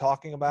we're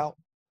talking about,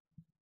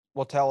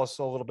 will tell us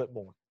a little bit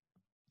more.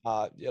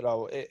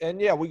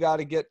 We got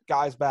to get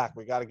guys back.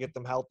 We got to get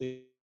them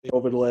healthy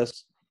over the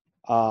list.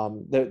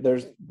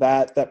 There's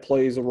that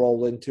plays a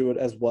role into it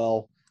as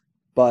well.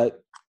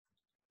 But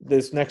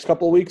this next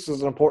couple of weeks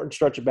is an important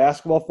stretch of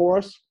basketball for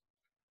us.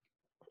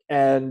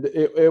 And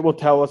it will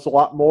tell us a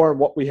lot more on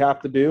what we have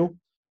to do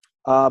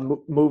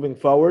moving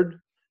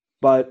forward.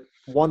 But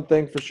one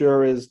thing for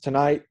sure is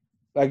tonight,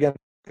 again,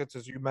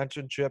 as you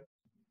mentioned, Chip,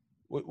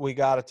 we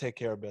got to take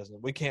care of business.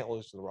 We can't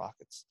lose to the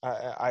Rockets.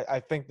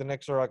 I think the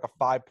Knicks are like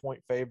a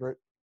 5-point favorite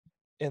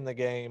in the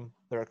game.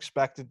 They're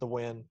expected to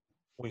win.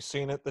 We've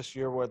seen it this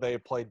year where they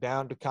played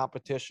down to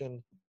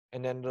competition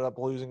and ended up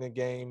losing a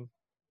game.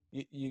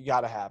 You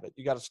got to have it.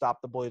 You got to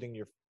stop the bleeding.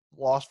 You've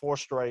lost 4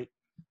 straight.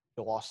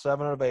 You lost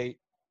 7 of 8.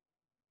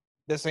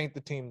 This ain't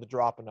the team to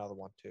drop another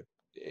one to.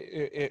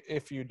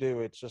 If you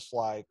do, it's just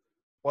like,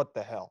 what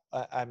the hell?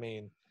 I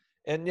mean,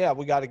 and yeah,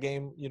 we got a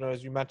game,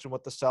 as you mentioned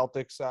with the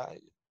Celtics.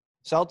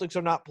 Celtics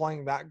are not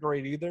playing that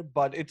great either,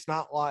 but it's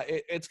not like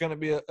it's going to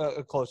be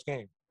a close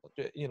game,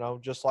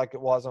 just like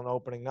it was on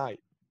opening night.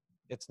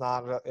 It's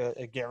not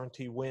a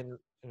guarantee win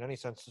in any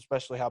sense,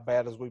 especially how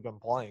bad as we've been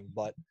playing.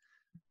 But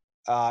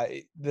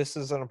this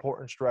is an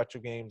important stretch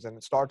of games, and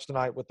it starts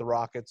tonight with the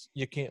Rockets.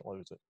 You can't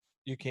lose it.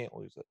 You can't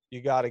lose it. You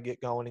got to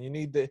get going, and you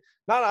need to.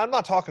 I'm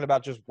not talking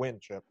about just win,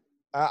 Chip.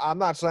 I'm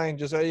not saying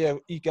just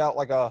eke out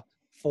like a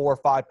 4 or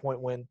 5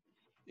 point win.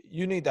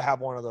 You need to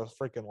have one of those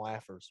freaking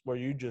laughers where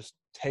you just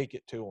take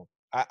it to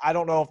them. I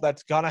don't know if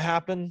that's gonna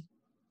happen,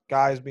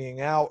 guys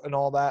being out and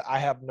all that. I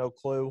have no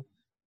clue,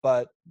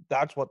 but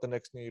that's what the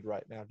Knicks need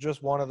right now.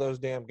 Just one of those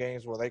damn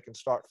games where they can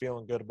start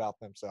feeling good about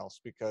themselves,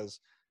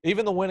 because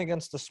even the win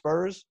against the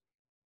Spurs,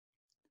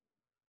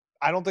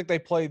 I don't think they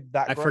played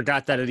that great. I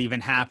forgot that it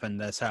even happened.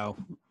 That's how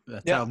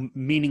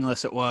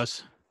meaningless it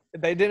was.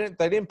 they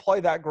didn't play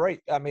that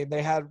great. I mean,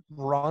 they had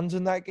runs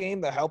in that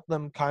game that helped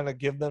them kind of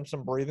give them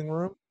some breathing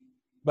room.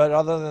 But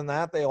other than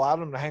that, they allowed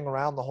them to hang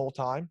around the whole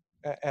time,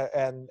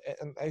 and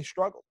they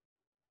struggled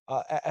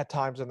at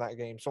times in that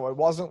game. So it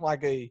wasn't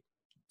like a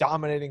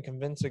dominating,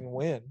 convincing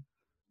win.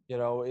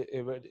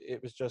 It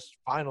was just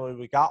finally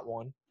we got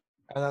one,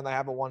 and then they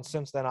haven't won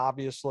since then.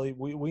 Obviously,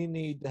 we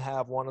need to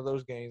have one of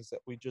those games that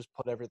we just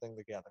put everything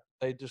together.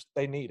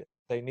 They need it.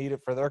 They need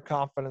it for their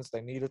confidence.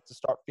 They need it to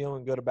start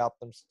feeling good about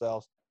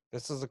themselves.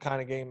 This is the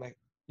kind of game that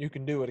you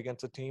can do it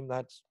against a team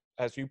that's,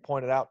 as you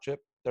pointed out, Chip,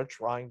 they're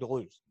trying to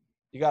lose.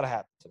 You got to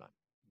have it tonight.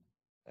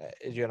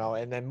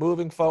 And then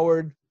moving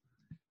forward,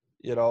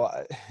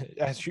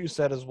 as you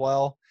said as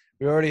well,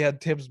 we already had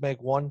Tibbs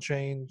make one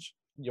change.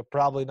 You'll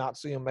probably not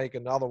see him make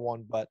another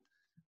one, but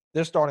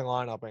this starting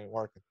lineup ain't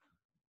working.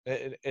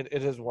 It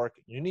is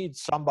working. You need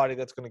somebody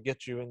that's going to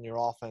get you in your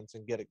offense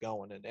and get it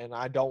going. And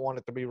I don't want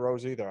it to be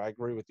Rose either. I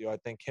agree with you. I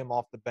think him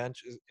off the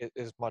bench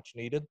is much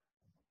needed.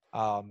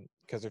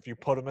 Because if you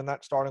put him in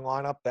that starting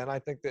lineup, then I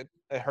think that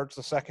it hurts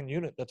the second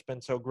unit that's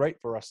been so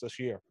great for us this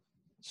year.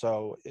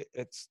 So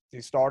it's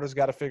the starters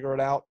got to figure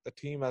it out. The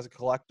team as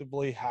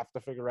collectively have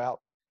to figure out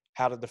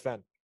how to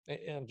defend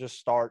and just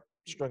start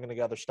stringing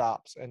together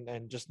stops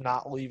and just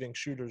not leaving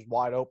shooters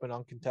wide open,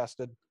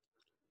 uncontested.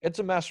 It's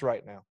a mess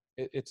right now.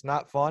 It's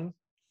not fun.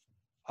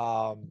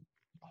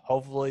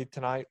 Hopefully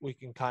tonight we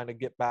can kind of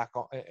get back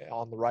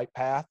on the right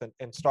path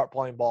and start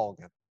playing ball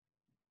again.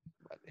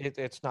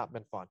 It's not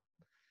been fun.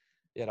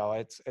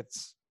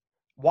 It's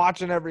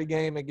watching every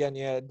game again.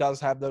 Yeah, it does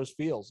have those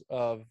feels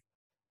of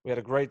we had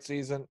a great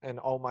season and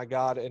oh my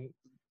God. And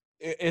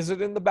is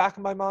it in the back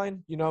of my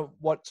mind,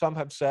 what some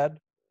have said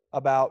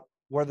about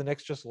were the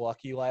Knicks just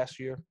lucky last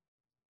year?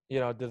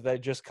 Did they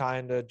just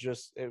kind of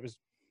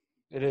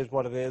it is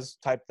what it is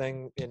type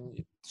thing.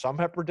 And some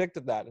have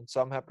predicted that, and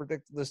some have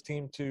predicted this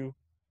team to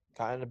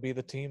kind of be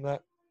the team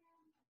that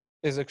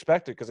is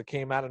expected because it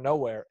came out of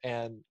nowhere.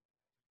 And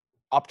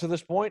up to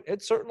this point,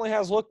 it certainly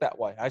has looked that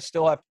way. I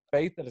still have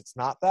faith that it's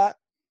not that.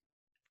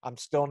 I'm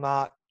still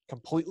not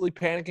completely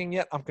panicking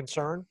yet. I'm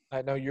concerned.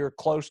 I know you're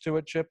close to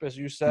it, Chip, as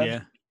you said. Yeah.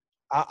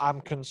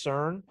 I'm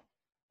concerned.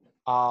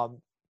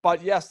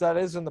 But yes, that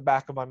is in the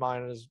back of my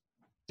mind is,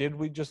 did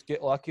we just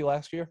get lucky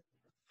last year?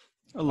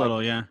 A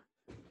little, yeah.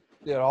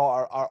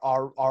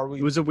 Are we?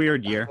 It was a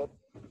weird year.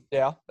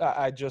 Yeah.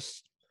 I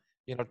just,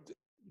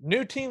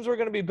 new teams are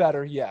going to be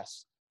better.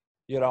 Yes.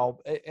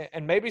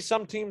 And maybe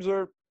some teams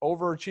are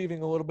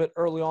overachieving a little bit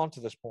early on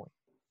to this point.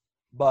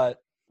 But,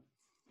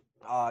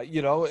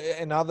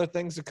 and other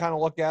things to kind of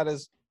look at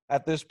is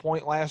at this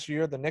point last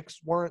year, the Knicks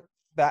weren't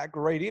that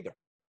great either.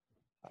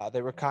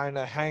 They were kind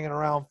of hanging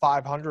around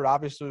 500.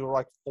 Obviously, we're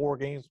like 4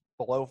 games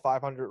below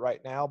 500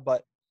 right now.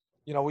 But,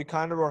 we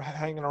kind of were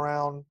hanging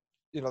around,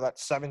 that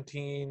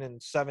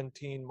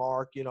 17-17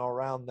 mark,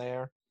 around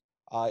there.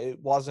 It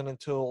wasn't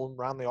until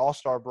around the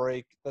All-Star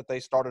break that they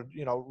started,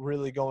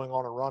 really going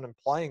on a run and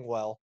playing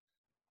well.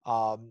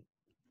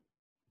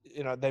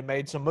 They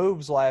made some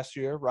moves last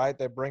year, right?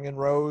 They bring in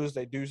Rose.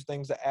 They do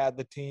things to add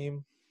the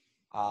team.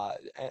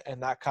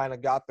 And that kind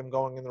of got them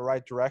going in the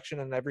right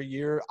direction. And every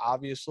year,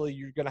 obviously,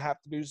 you're going to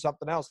have to do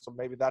something else. So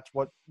maybe that's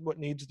what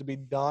needs to be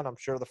done. I'm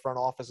sure the front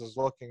office is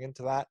looking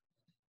into that.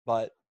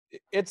 But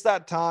it's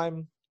that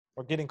time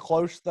or getting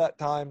close to that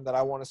time that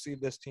I want to see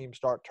this team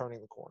start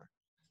turning the corner.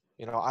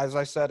 As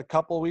I said a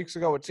couple of weeks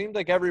ago, it seemed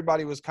like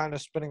everybody was kind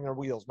of spinning their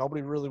wheels.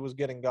 Nobody really was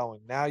getting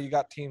going. Now you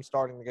got teams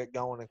starting to get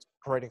going and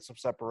creating some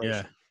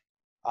separation.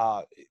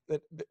 Yeah.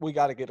 We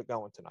got to get it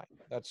going tonight.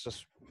 That's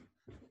just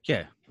 –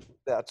 yeah.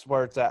 That's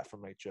where it's at for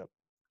me, Chip.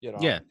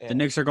 Yeah, the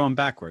Knicks are going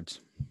backwards.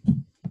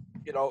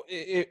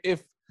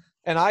 If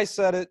and I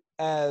said it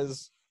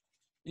as,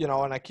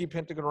 and I keep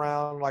hinting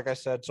around, like I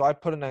said, so I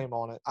put a name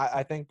on it.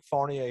 I think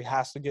Fournier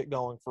has to get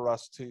going for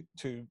us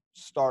to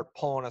start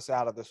pulling us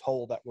out of this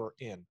hole that we're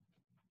in.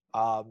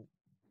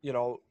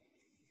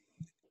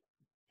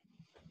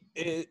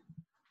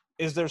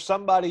 Is there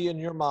somebody in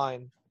your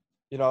mind,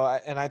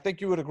 and I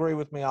think you would agree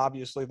with me,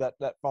 obviously,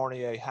 that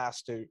Fournier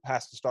has to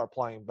start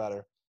playing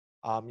better.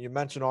 You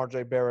mentioned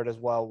RJ Barrett as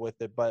well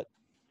with it, but,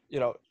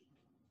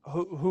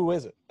 who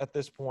is it at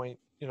this point?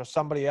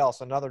 Somebody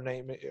else, another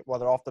name,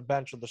 whether off the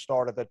bench or the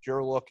starter, that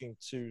you're looking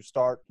to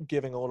start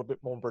giving a little bit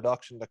more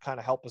production to kind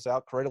of help us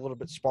out, create a little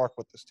bit spark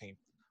with this team?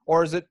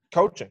 Or is it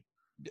coaching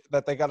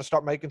that they got to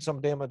start making some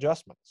damn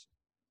adjustments?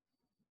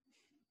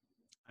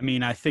 I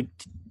mean, I think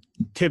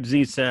Tibbs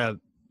needs to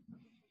 –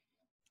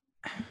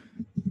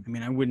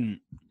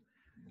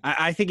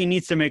 I think he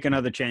needs to make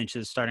another change to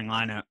the starting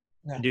lineup.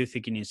 Yeah. I do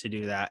think he needs to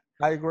do that.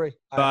 I agree.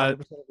 I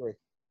 100% agree.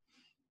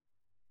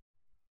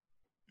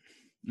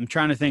 I'm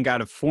trying to think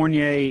out of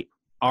Fournier,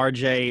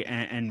 RJ,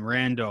 and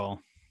Randall.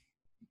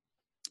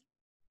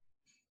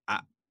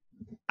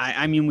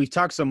 I mean, we've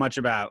talked so much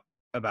about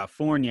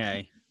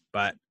Fournier,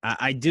 but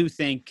I do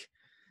think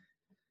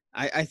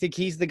I think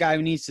he's the guy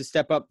who needs to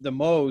step up the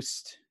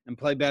most and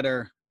play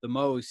better the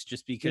most,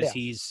 just because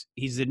he's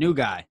the new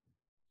guy.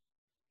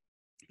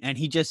 And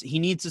he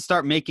needs to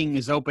start making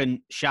his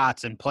open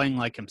shots and playing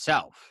like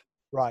himself.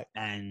 Right.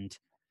 And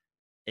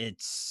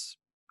it's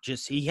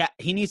just he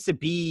needs to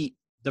be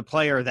the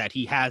player that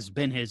he has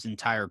been his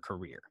entire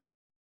career.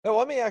 Now,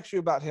 let me ask you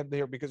about him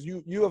here, because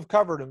you have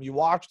covered him. You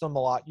watched him a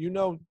lot. You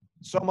know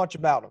so much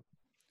about him.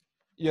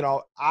 You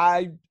know,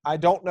 I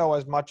don't know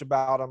as much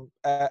about him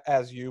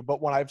as you,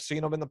 but when I've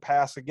seen him in the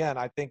past, again,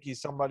 I think he's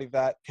somebody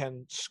that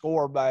can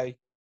score by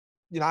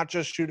not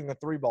just shooting a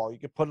three ball. You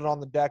can put it on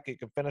the deck. You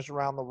can finish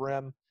around the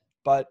rim.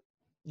 But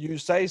you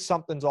say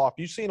something's off.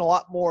 You've seen a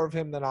lot more of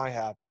him than I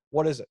have.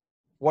 What is it?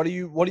 What do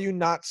you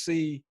not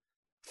see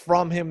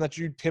from him that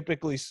you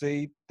typically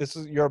see?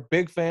 You're a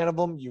big fan of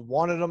him. You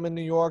wanted him in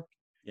New York.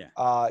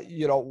 Yeah.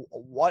 You know,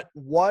 what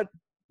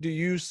do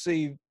you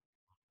see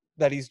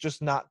that he's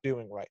just not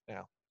doing right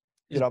now?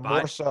 You know,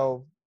 more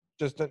so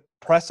just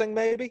pressing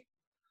maybe?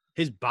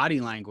 His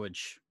body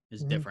language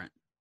is Mhm. different.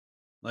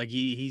 Like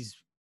he's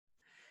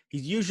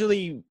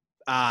usually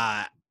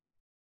I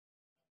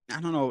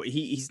don't know,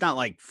 he's not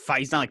like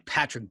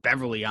Patrick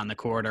Beverly on the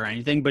court or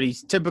anything, but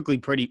he's typically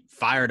pretty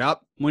fired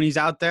up when he's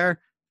out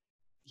there.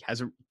 He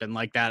hasn't been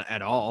like that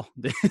at all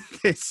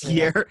this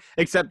year,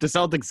 except the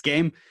Celtics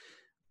game.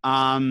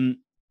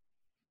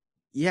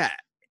 Yeah,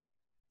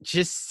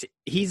 just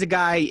he's a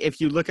guy,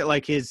 if you look at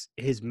like his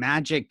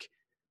Magic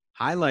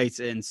highlights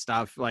and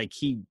stuff, like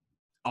he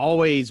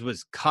always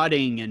was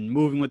cutting and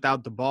moving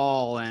without the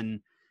ball,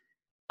 and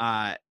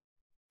I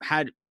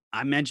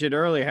mentioned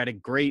earlier, had a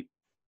great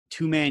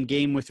two-man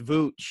game with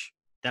Vooch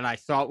that I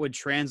thought would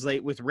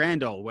translate with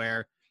Randall,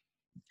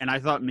 and I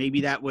thought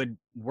maybe that would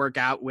work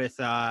out with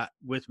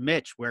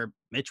Mitch, where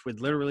Mitch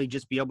would literally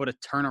just be able to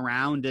turn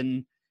around,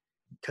 and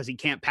because he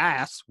can't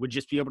pass, would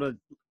just be able to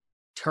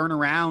turn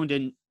around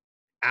and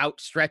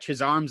outstretch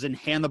his arms and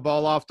hand the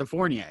ball off to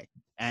Fournier,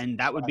 and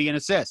that would be an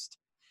assist.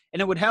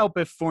 And it would help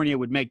if Fournier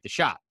would make the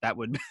shot. That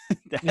would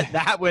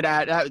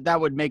that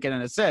would make it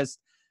an assist.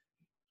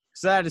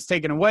 So that is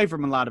taken away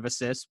from a lot of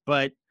assists.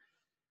 But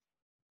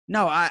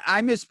no,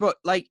 I misspoke.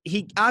 Like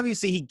he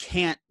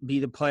can't be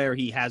the player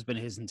he has been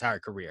his entire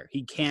career.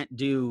 He can't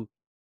do,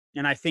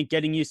 and I think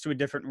getting used to a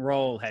different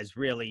role has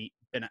really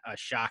been a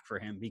shock for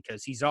him,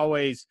 because he's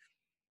always,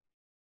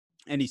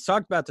 and he's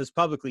talked about this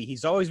publicly,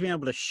 he's always been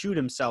able to shoot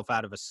himself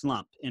out of a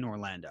slump in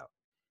Orlando.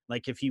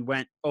 Like if he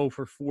went 0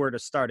 for 4 to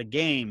start a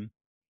game,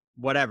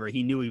 whatever,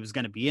 he knew he was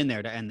going to be in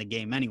there to end the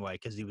game anyway,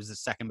 because he was the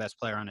second best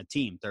player on a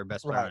team, third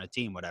best player on a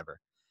team, whatever.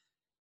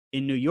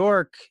 In New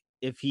York,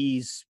 if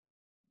he's,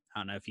 I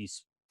don't know, if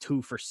he's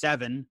 2 for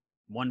 7,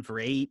 1 for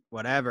 8,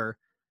 whatever,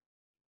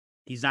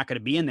 he's not going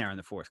to be in there in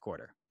the fourth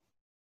quarter.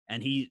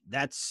 And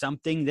that's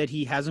something that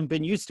he hasn't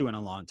been used to in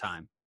a long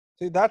time.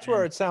 See, that's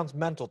where it sounds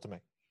mental to me,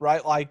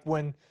 right? Like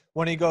when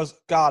he goes,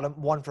 God,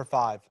 I'm 1 for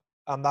 5.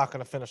 I'm not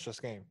going to finish this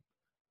game,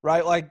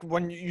 right? Like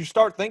when you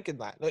start thinking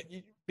that,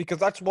 because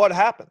that's what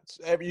happens.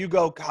 You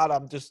go, God,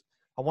 I'm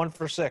 1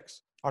 for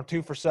 6. I'm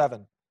 2 for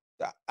 7.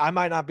 I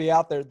might not be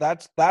out there.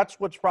 That's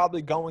what's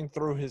probably going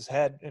through his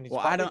head, and he's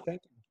probably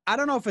thinking. I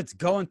don't know if it's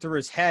going through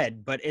his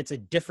head, but it's a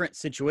different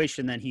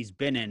situation than he's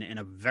been in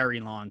a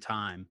very long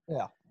time.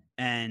 Yeah.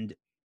 And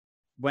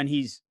when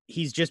he's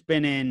just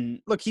been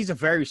in, look, he's a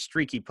very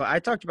streaky player. I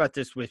talked about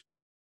this with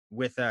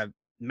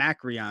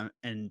Macri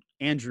and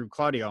Andrew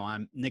Claudio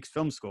on Knicks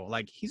Film School.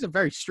 Like he's a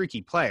very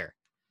streaky player,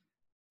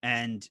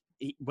 and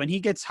when he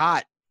gets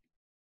hot,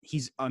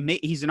 he's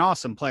an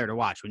awesome player to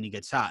watch when he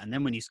gets hot. And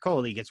then when he's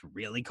cold, he gets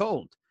really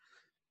cold.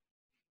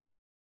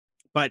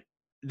 But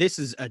this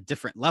is a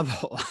different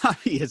level,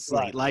 obviously.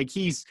 Right. Like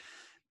he's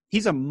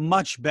a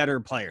much better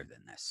player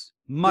than this.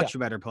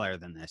 Better player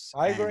than this.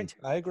 I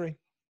agree.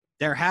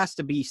 There has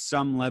to be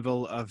some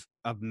level of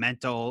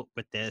mental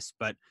with this,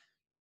 but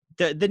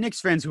the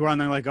Knicks fans who are on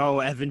there like, oh,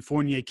 Evan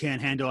Fournier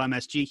can't handle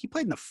MSG. He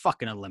played in the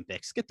fucking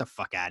Olympics. Get the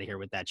fuck out of here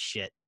with that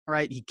shit. All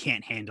right? He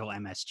can't handle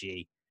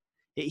MSG.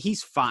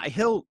 He's fine.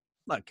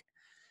 Look,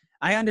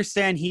 I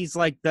understand he's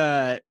like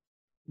the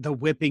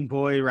whipping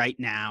boy right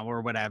now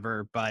or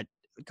whatever, but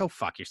go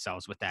fuck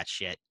yourselves with that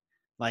shit.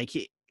 Like,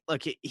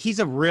 he's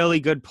a really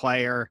good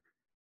player,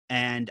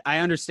 and I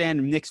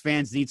understand Knicks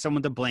fans need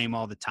someone to blame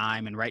all the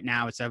time, and right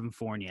now it's Evan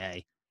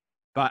Fournier.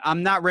 But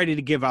I'm not ready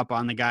to give up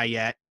on the guy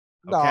yet.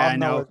 Okay, no, I'm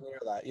nowhere near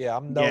that. Yeah,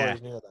 I'm nowhere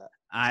near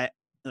that.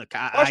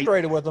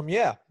 Frustrated with him,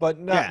 but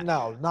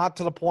no, not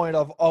to the point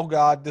of, oh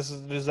God, this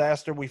is a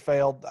disaster. We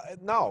failed.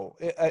 No,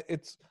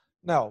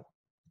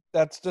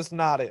 that's just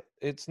not it.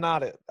 It's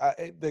not it.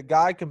 The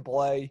guy can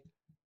play.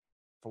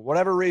 For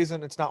whatever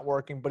reason, it's not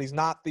working, but he's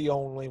not the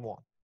only one.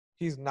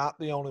 He's not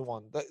the only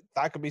one.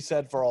 That could be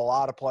said for a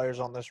lot of players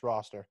on this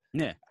roster.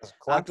 Yeah,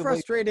 I'm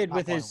frustrated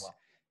with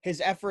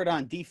his effort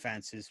on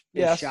defense is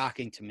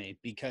shocking to me,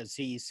 because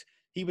he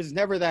was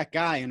never that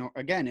guy. And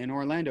again, in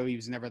Orlando, he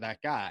was never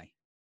that guy.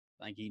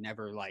 Like he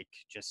never was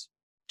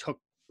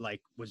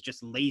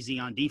just lazy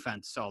on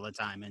defense all the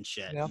time and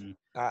shit. Yeah.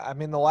 I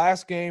mean, the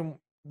last game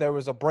there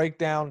was a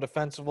breakdown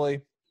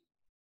defensively.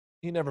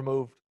 He never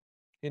moved.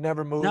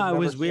 No, it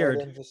was weird.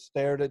 And just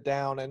stared it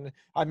down. And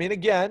I mean,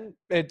 again,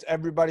 it's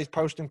everybody's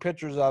posting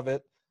pictures of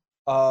it.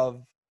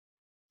 Of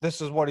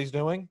this is what he's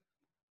doing.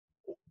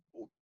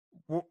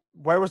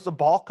 where was the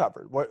ball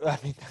covered?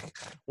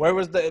 Where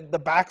was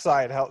the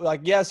backside help?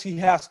 Like, yes, he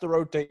has to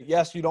rotate.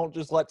 Yes, you don't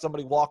just let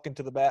somebody walk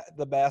into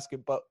the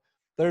basket, but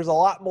there's a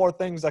lot more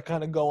things that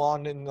kind of go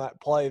on in that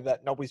play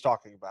that nobody's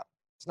talking about.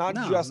 It's not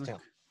just him.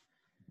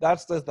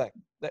 That's the thing.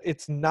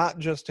 It's not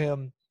just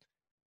him.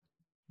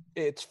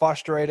 It's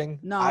frustrating.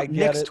 No, I get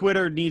Knicks it.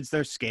 Twitter needs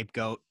their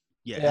scapegoat.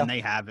 Yeah, and they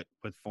have it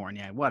with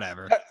Fournier.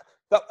 Whatever.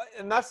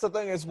 And that's the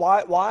thing is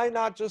why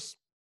not just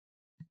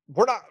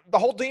the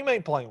whole team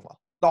ain't playing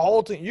well. The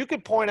whole team. You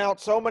could point out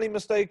so many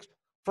mistakes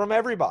from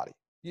everybody.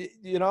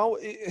 You know,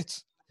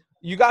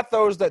 you got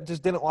those that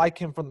just didn't like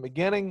him from the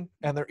beginning,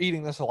 and they're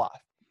eating this alive.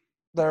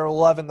 They're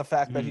loving the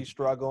fact that he's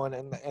struggling,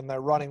 and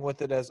they're running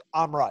with it as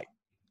I'm right.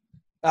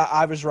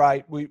 I was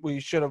right. We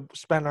should have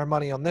spent our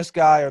money on this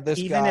guy or this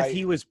guy. Even if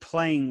he was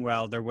playing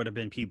well, there would have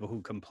been people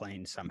who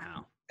complained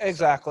somehow.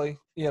 Exactly.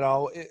 You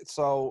know,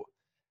 so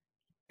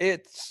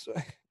it's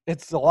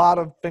a lot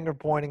of finger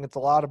pointing. It's a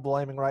lot of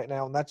blaming right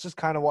now, and that's just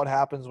kind of what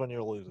happens when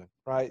you're losing,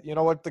 right? You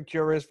know what the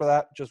cure is for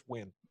that? Just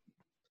win.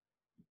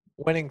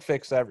 Winning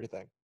fixes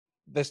everything.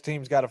 This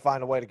team's got to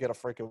find a way to get a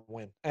freaking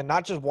win, and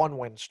not just one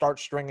win. Start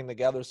stringing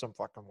together some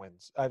fucking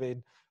wins. I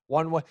mean,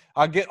 one win.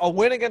 A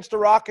win against the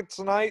Rockets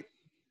tonight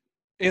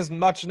is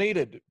much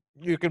needed.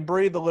 You can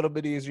breathe a little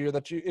bit easier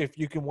if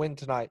you can win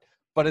tonight.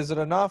 But is it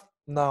enough?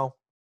 No.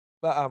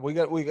 We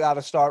got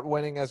to start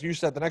winning. As you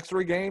said, the next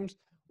 3 games,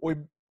 we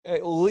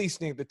at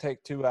least need to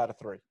take 2 out of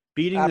 3.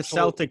 Beating the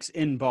Celtics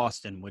in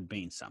Boston would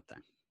mean something.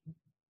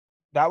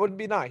 That would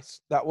be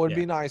nice. That would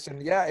be nice.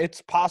 And, yeah,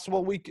 it's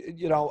possible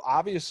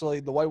obviously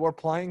the way we're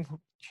playing,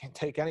 can't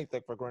take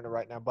anything for granted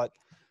right now. But,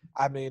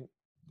 I mean,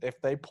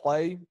 if they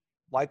play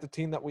like the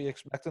team that we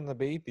expect them to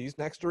be, these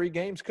next 3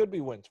 games could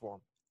be wins for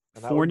them.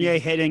 Fournier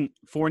hitting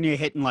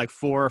like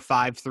 4 or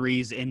 5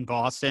 threes in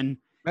Boston.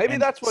 Maybe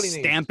that's what he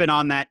needs. Stamping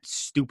on that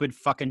stupid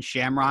fucking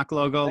Shamrock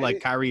logo like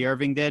Kyrie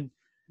Irving did.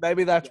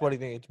 Maybe that's what he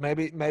needs.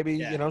 Maybe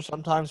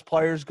sometimes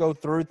players go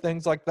through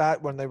things like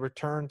that when they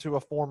return to a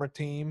former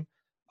team,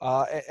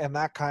 and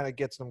that kind of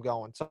gets them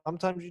going.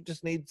 Sometimes you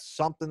just need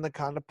something to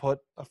kind of put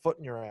a foot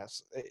in your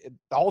ass.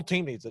 The whole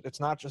team needs it. It's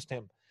not just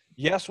him.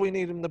 Yes, we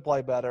need him to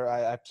play better.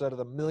 I've said it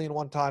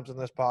 1,000,001 times in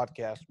this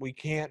podcast. We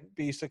can't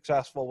be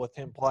successful with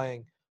him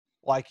playing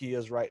like he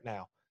is right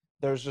now.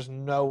 There's just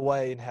no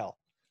way in hell.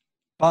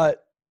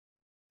 But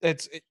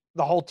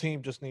the whole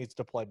team just needs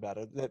to play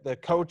better. The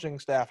coaching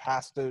staff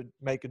has to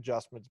make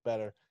adjustments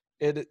better.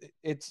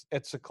 It's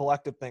a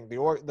collective thing.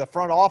 The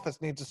front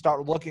office needs to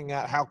start looking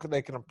at how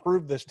they can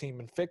improve this team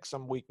and fix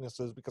some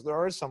weaknesses, because there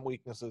are some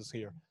weaknesses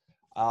here.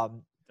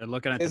 They're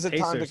looking at the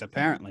Pacers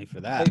apparently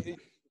for that.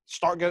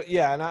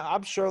 And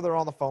I'm sure they're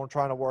on the phone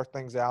trying to work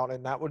things out,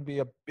 and that would be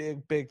a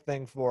big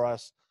thing for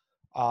us.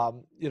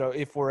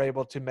 If we're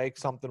able to make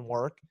something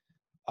work,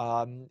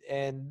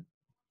 and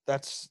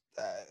that's,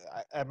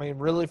 I mean,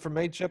 really for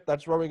me, Chip,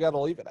 that's where we got to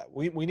leave it at.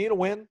 We need a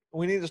win.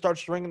 We need to start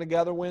stringing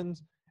together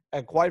wins.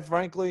 And quite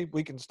frankly,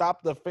 we can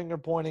stop the finger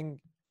pointing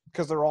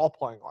because they're all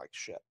playing like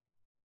shit.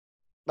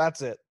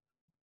 That's it.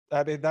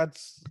 I mean,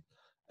 that's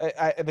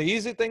the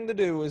easy thing to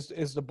do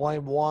is to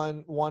blame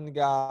one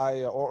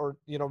guy, or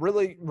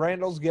really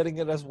Randall's getting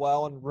it as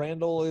well. And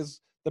Randall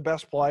is the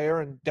best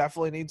player and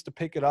definitely needs to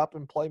pick it up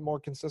and play more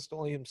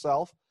consistently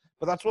himself.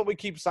 But that's what we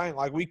keep saying.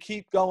 Like, we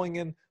keep going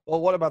in, well,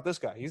 what about this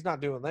guy? He's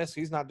not doing this.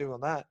 He's not doing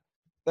that.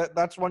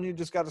 That's when you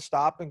just got to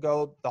stop and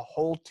go, the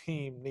whole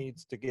team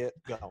needs to get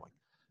going.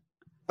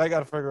 They got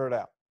to figure it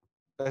out.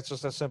 It's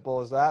just as simple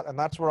as that. And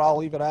that's where I'll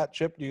leave it at.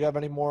 Chip, do you have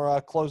any more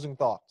closing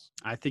thoughts?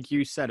 I think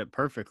you said it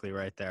perfectly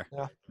right there.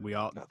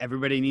 Yeah.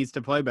 Everybody needs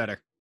to play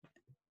better.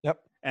 Yep.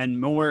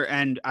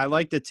 And I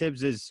like that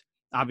Tibbs is,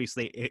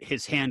 obviously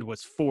his hand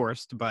was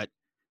forced, but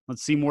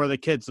let's see more of the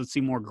kids. Let's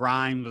see more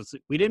Grimes.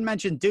 We didn't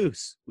mention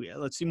Deuce.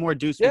 Let's see more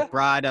Deuce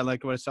McBride. I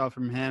like what I saw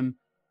from him.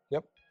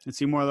 Yep. Let's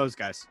see more of those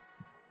guys.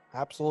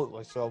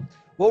 Absolutely. So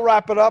we'll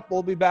wrap it up.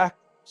 We'll be back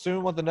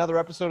soon with another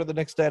episode of the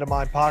Knicks State of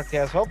Mind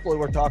podcast. Hopefully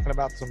we're talking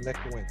about some Knicks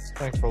wins.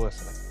 Thanks for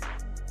listening.